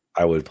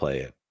 I would play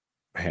it.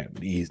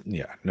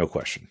 Yeah, no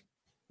question.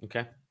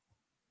 Okay.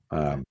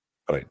 But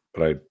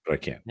I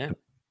can't. Yeah.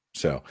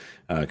 So,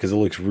 because it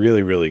looks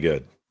really, really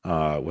good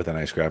with a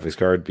nice graphics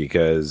card,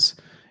 because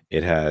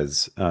it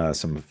has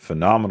some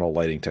phenomenal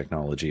lighting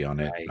technology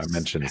on it. Nice. I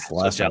mentioned this the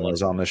last time I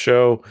was on the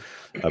show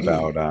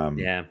about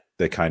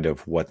the kind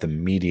of what the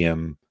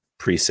medium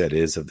preset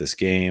is of this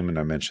game, and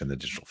I mentioned the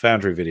Digital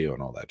Foundry video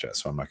and all that jazz.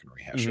 So I'm not going to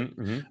rehash it.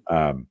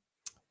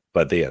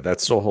 But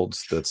that still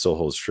holds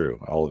true.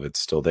 All of it's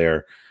still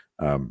there.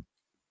 I'm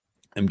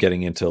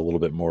getting into a little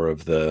bit more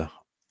of the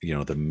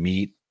the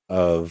meat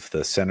of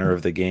the center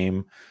of the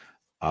game.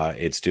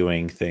 It's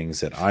doing things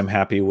that I'm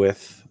happy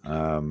with.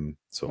 So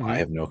I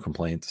have no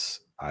complaints.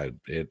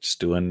 It's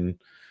doing,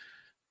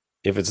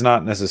 if it's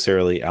not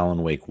necessarily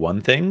Alan Wake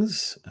 1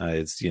 things,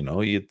 it's you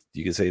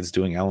could say it's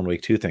doing Alan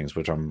Wake 2 things,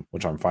 which I'm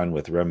fine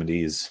with.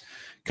 Remedy's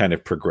kind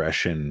of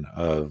progression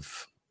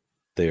of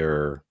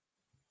the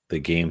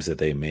games that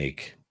they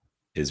make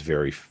is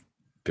very,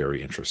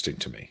 very interesting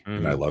to me.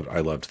 And I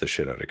loved the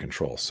shit out of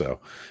Control. So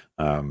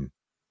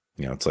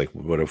it's like,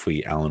 what if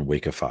we Alan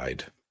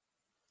Wakefied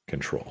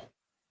Control?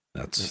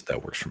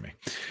 That works for me.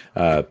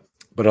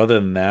 But other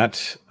than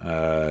that,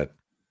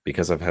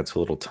 because I've had so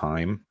little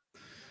time,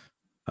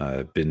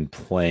 I've been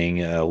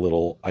playing a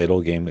little idle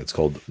game. It's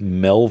called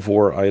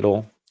Melvor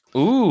Idle.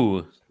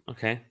 Ooh,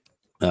 okay.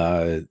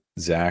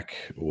 Zach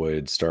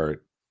would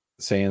start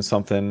saying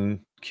something.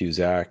 Cue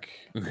Zach.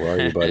 Where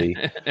are you, buddy?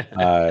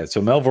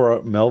 So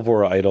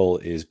Melvor Idle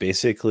is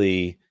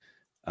basically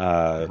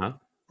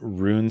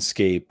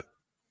RuneScape,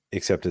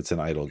 except it's an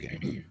idle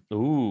game.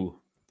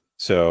 Ooh.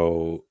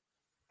 So,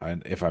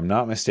 if I'm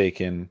not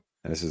mistaken,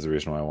 and this is the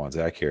reason why I want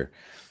Zach here,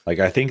 like,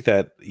 I think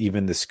that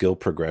even the skill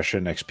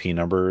progression, XP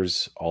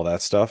numbers, all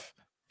that stuff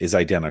is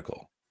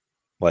identical.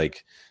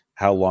 Like,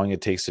 how long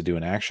it takes to do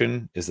an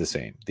action is the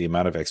same. The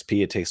amount of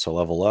XP it takes to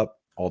level up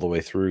all the way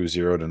through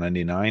 0 to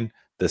 99,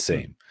 the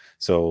same.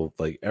 So,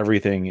 like,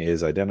 everything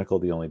is identical.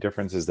 The only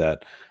difference is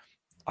that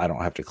I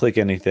don't have to click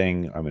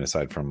anything. I mean,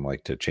 aside from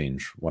like to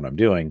change what I'm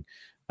doing,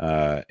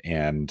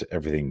 and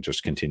everything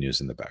just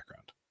continues in the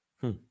background.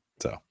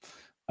 So,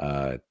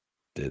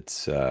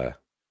 it's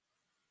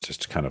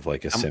just kind of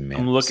like a sim.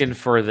 I'm looking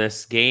for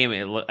this game.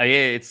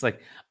 It's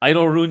like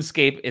idle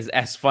RuneScape is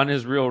as fun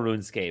as real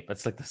RuneScape.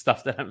 It's like the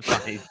stuff that I'm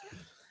finding.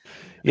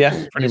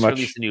 Yeah, pretty much.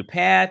 Released a new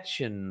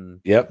patch, and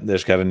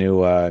there's got a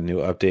new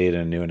update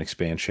and an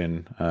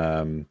expansion.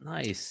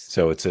 Nice.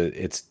 So is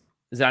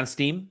it on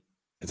Steam?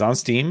 It's on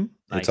Steam.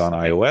 Nice. It's on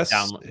iOS.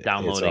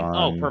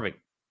 Downloading. Perfect.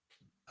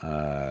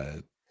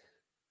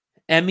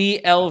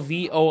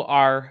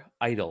 Melvor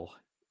Idle.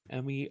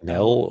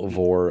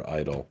 Melvor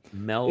Idle.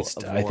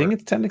 I think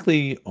it's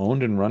technically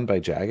owned and run by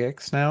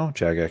Jagex now.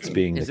 Jagex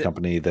being the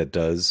company that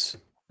does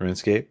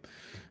RuneScape.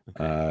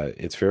 Okay.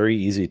 It's very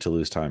easy to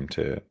lose time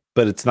to,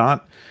 but it's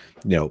not,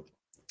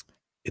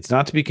 it's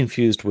not to be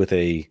confused with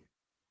a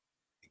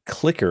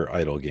clicker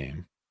idle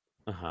game.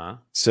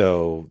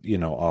 So, a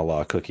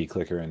la Cookie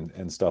Clicker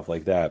and stuff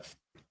like that.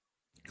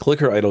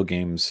 Clicker idle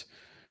games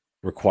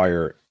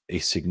require a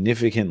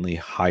significantly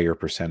higher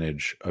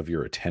percentage of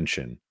your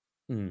attention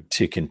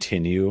to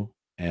continue.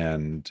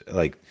 And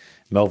like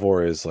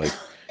Melvor is like,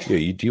 do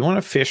you want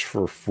to fish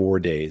for 4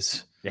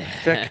 days?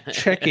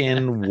 Check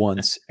in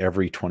once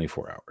every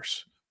 24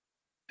 hours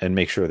and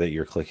make sure that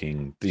you're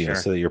clicking,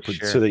 so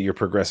that you're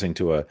progressing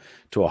to a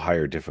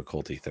higher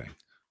difficulty thing.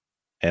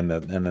 And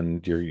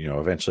then you're,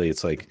 eventually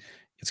it's like,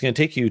 it's going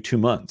to take you 2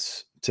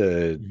 months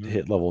to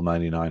hit level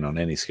 99 on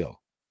any skill.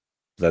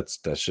 That's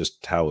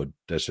just how it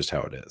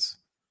is.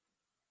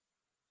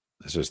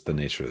 It's just the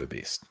nature of the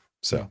beast.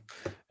 So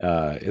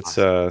it's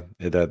awesome.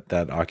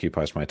 That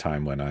occupies my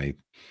time when I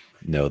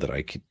know that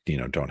I could,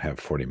 don't have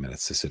 40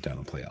 minutes to sit down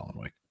and play Alan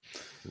Wake.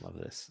 Love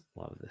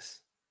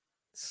this.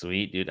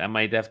 Sweet, dude. I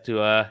might have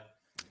to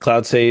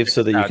cloud save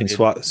so that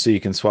you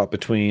can swap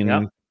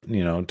between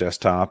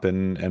desktop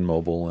and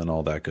mobile and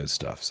all that good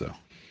stuff. So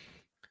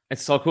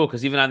it's so cool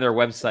because even on their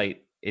website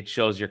it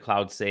shows your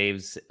cloud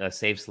saves,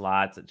 save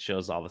slots. It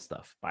shows all the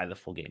stuff. Buy the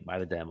full game, buy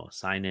the demo,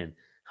 sign in.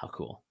 How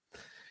cool.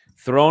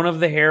 Throne of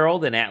the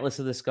Herald and Atlas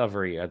of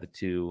Discovery are the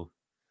two.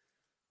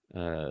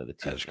 That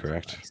is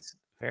correct. Nice.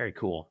 Very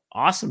cool.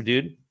 Awesome,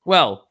 dude.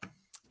 Well,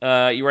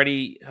 you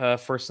ready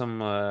for some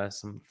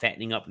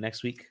fattening up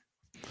next week?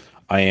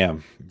 I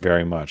am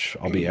very much.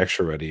 I'll be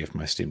extra ready if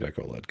my Steam Deck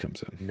OLED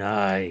comes in.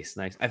 Nice.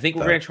 I think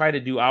we're going to try to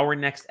do our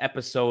next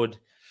episode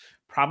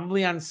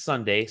probably on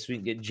Sunday, so we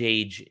can get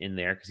Jage in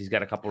there because he's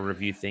got a couple of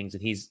review things,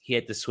 and he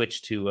had to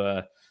switch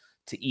to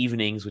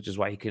evenings, which is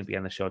why he couldn't be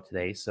on the show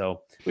today.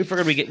 So we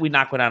figured we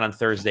knock one out on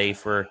Thursday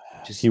for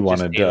just. He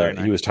wanted.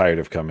 He was tired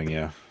of coming.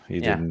 Yeah, he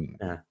didn't.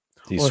 Yeah.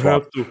 He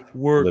swapped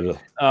work.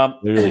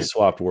 Literally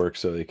swapped work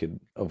so they could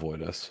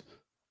avoid us.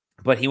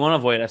 But he won't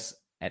avoid us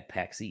at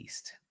PAX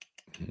East.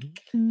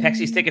 PAX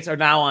East tickets are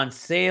now on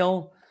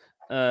sale.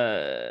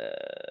 And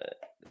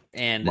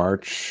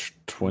March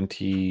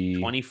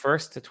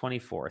 21st to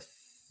 24th.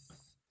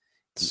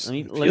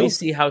 Let me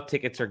see how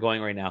tickets are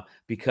going right now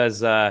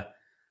because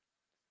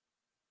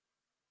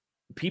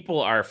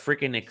people are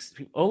freaking.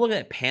 Look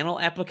at panel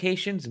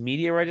applications,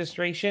 media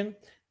registration.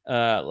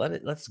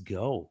 Let's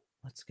go.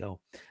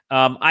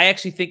 I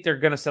actually think they're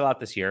going to sell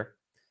out this year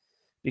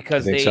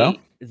because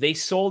they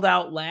sold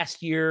out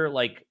last year,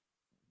 like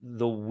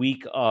the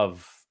week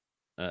of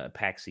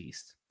PAX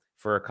East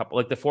for a couple.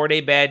 Like the 4-day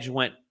badge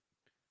went.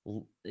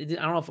 I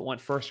don't know if it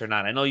went first or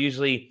not. I know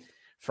usually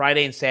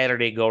Friday and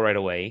Saturday go right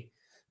away.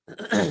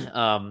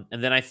 And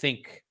then I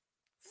think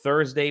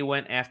Thursday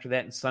went after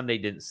that and Sunday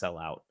didn't sell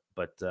out.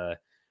 But I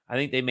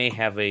think they may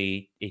have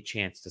a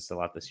chance to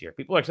sell out this year.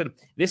 People are excited.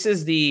 This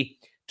is the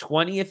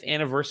 20th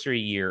anniversary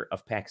year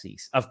of PAX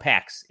East, of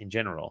PAX in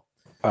general.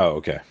 Oh,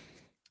 okay.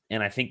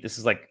 And I think this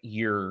is like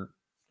it's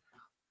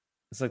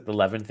like the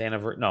 11th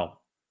anniversary. No,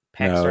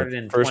 PAX started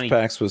in first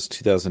PAX was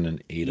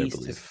 2008, I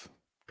believe.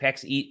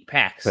 PAX East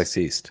was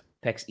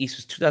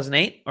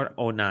 2008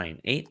 or 09?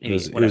 8?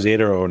 It was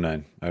 8 or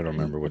 09. I don't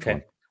remember which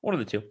one. One of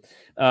the two.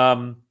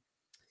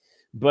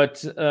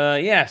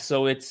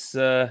 So it's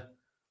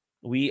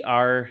we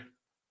are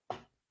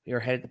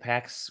headed to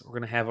PAX.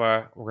 We're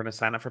gonna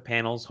sign up for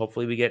panels.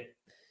 Hopefully we get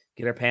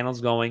our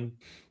panels going.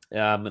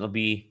 It'll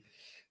be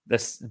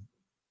the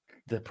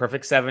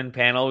Perfect 7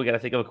 panel. We got to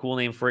think of a cool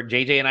name for it.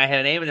 JJ and I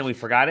had a name and then we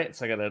forgot it.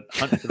 So I got to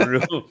hunt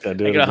through.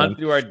 Hunt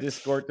through our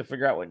Discord to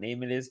figure out what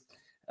name it is.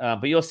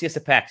 But you'll see us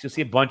at PAX. You'll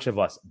see a bunch of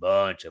us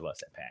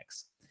at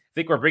PAX. I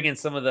think we're bringing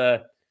some of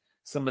the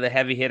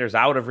heavy hitters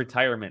out of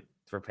retirement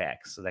for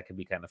PAX, so that could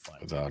be kind of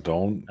fun.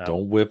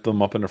 Don't whip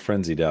them up in a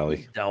frenzy,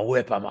 Dally. Don't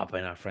whip them up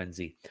in a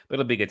frenzy, but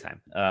it'll be a good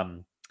time.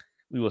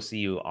 We will see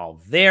you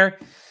all there.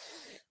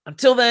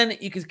 Until then,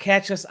 you can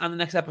catch us on the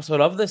next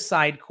episode of the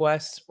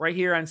SideQuest right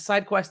here on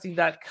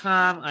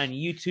SideQuesting.com on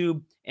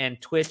YouTube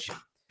and Twitch.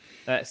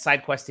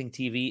 SideQuesting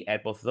TV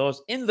at both of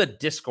those, in the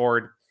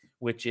Discord,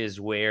 which is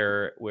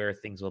where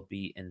things will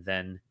be. And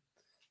then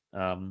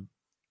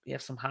we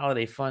have some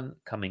holiday fun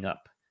coming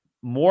up.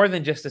 More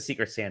than just a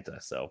Secret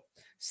Santa, so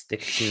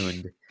stick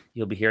tuned.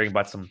 You'll be hearing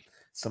about some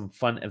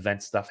fun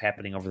event stuff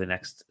happening over the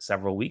next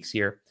several weeks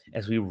here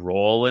as we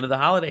roll into the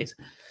holidays.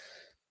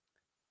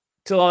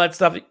 Till all that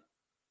stuff,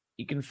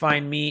 you can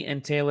find me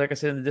and Taylor, like I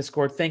said, in the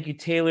Discord. Thank you,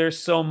 Taylor,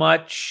 so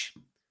much.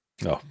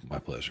 Oh, my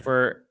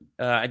pleasure.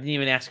 I didn't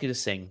even ask you to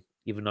sing,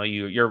 even though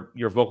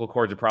your vocal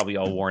cords are probably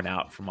all worn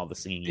out from all the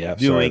singing. Yeah,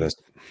 sorry. That's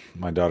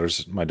my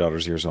daughter's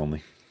ears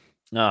only.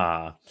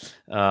 We'll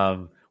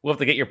have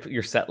to get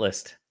your set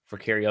list for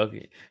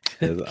karaoke.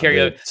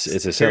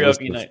 It's a set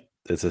list night.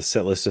 It's a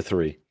set list of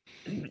 3.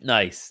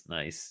 Nice.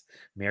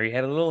 Mary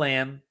had a little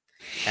lamb.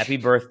 Happy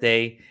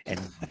birthday, and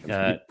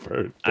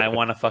I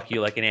want to fuck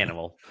you like an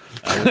animal.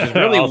 Which is a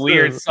really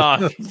weird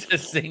song to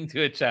sing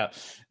to a child.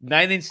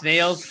 9 Inch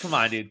Nails, come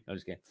on, dude. I'm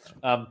just kidding.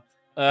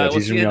 We'll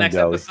see you in the next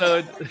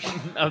episode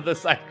of the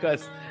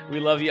SideQuest. We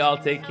love you all.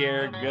 Take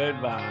care.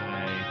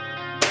 Goodbye.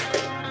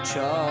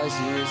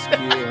 Charges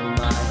kill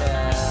my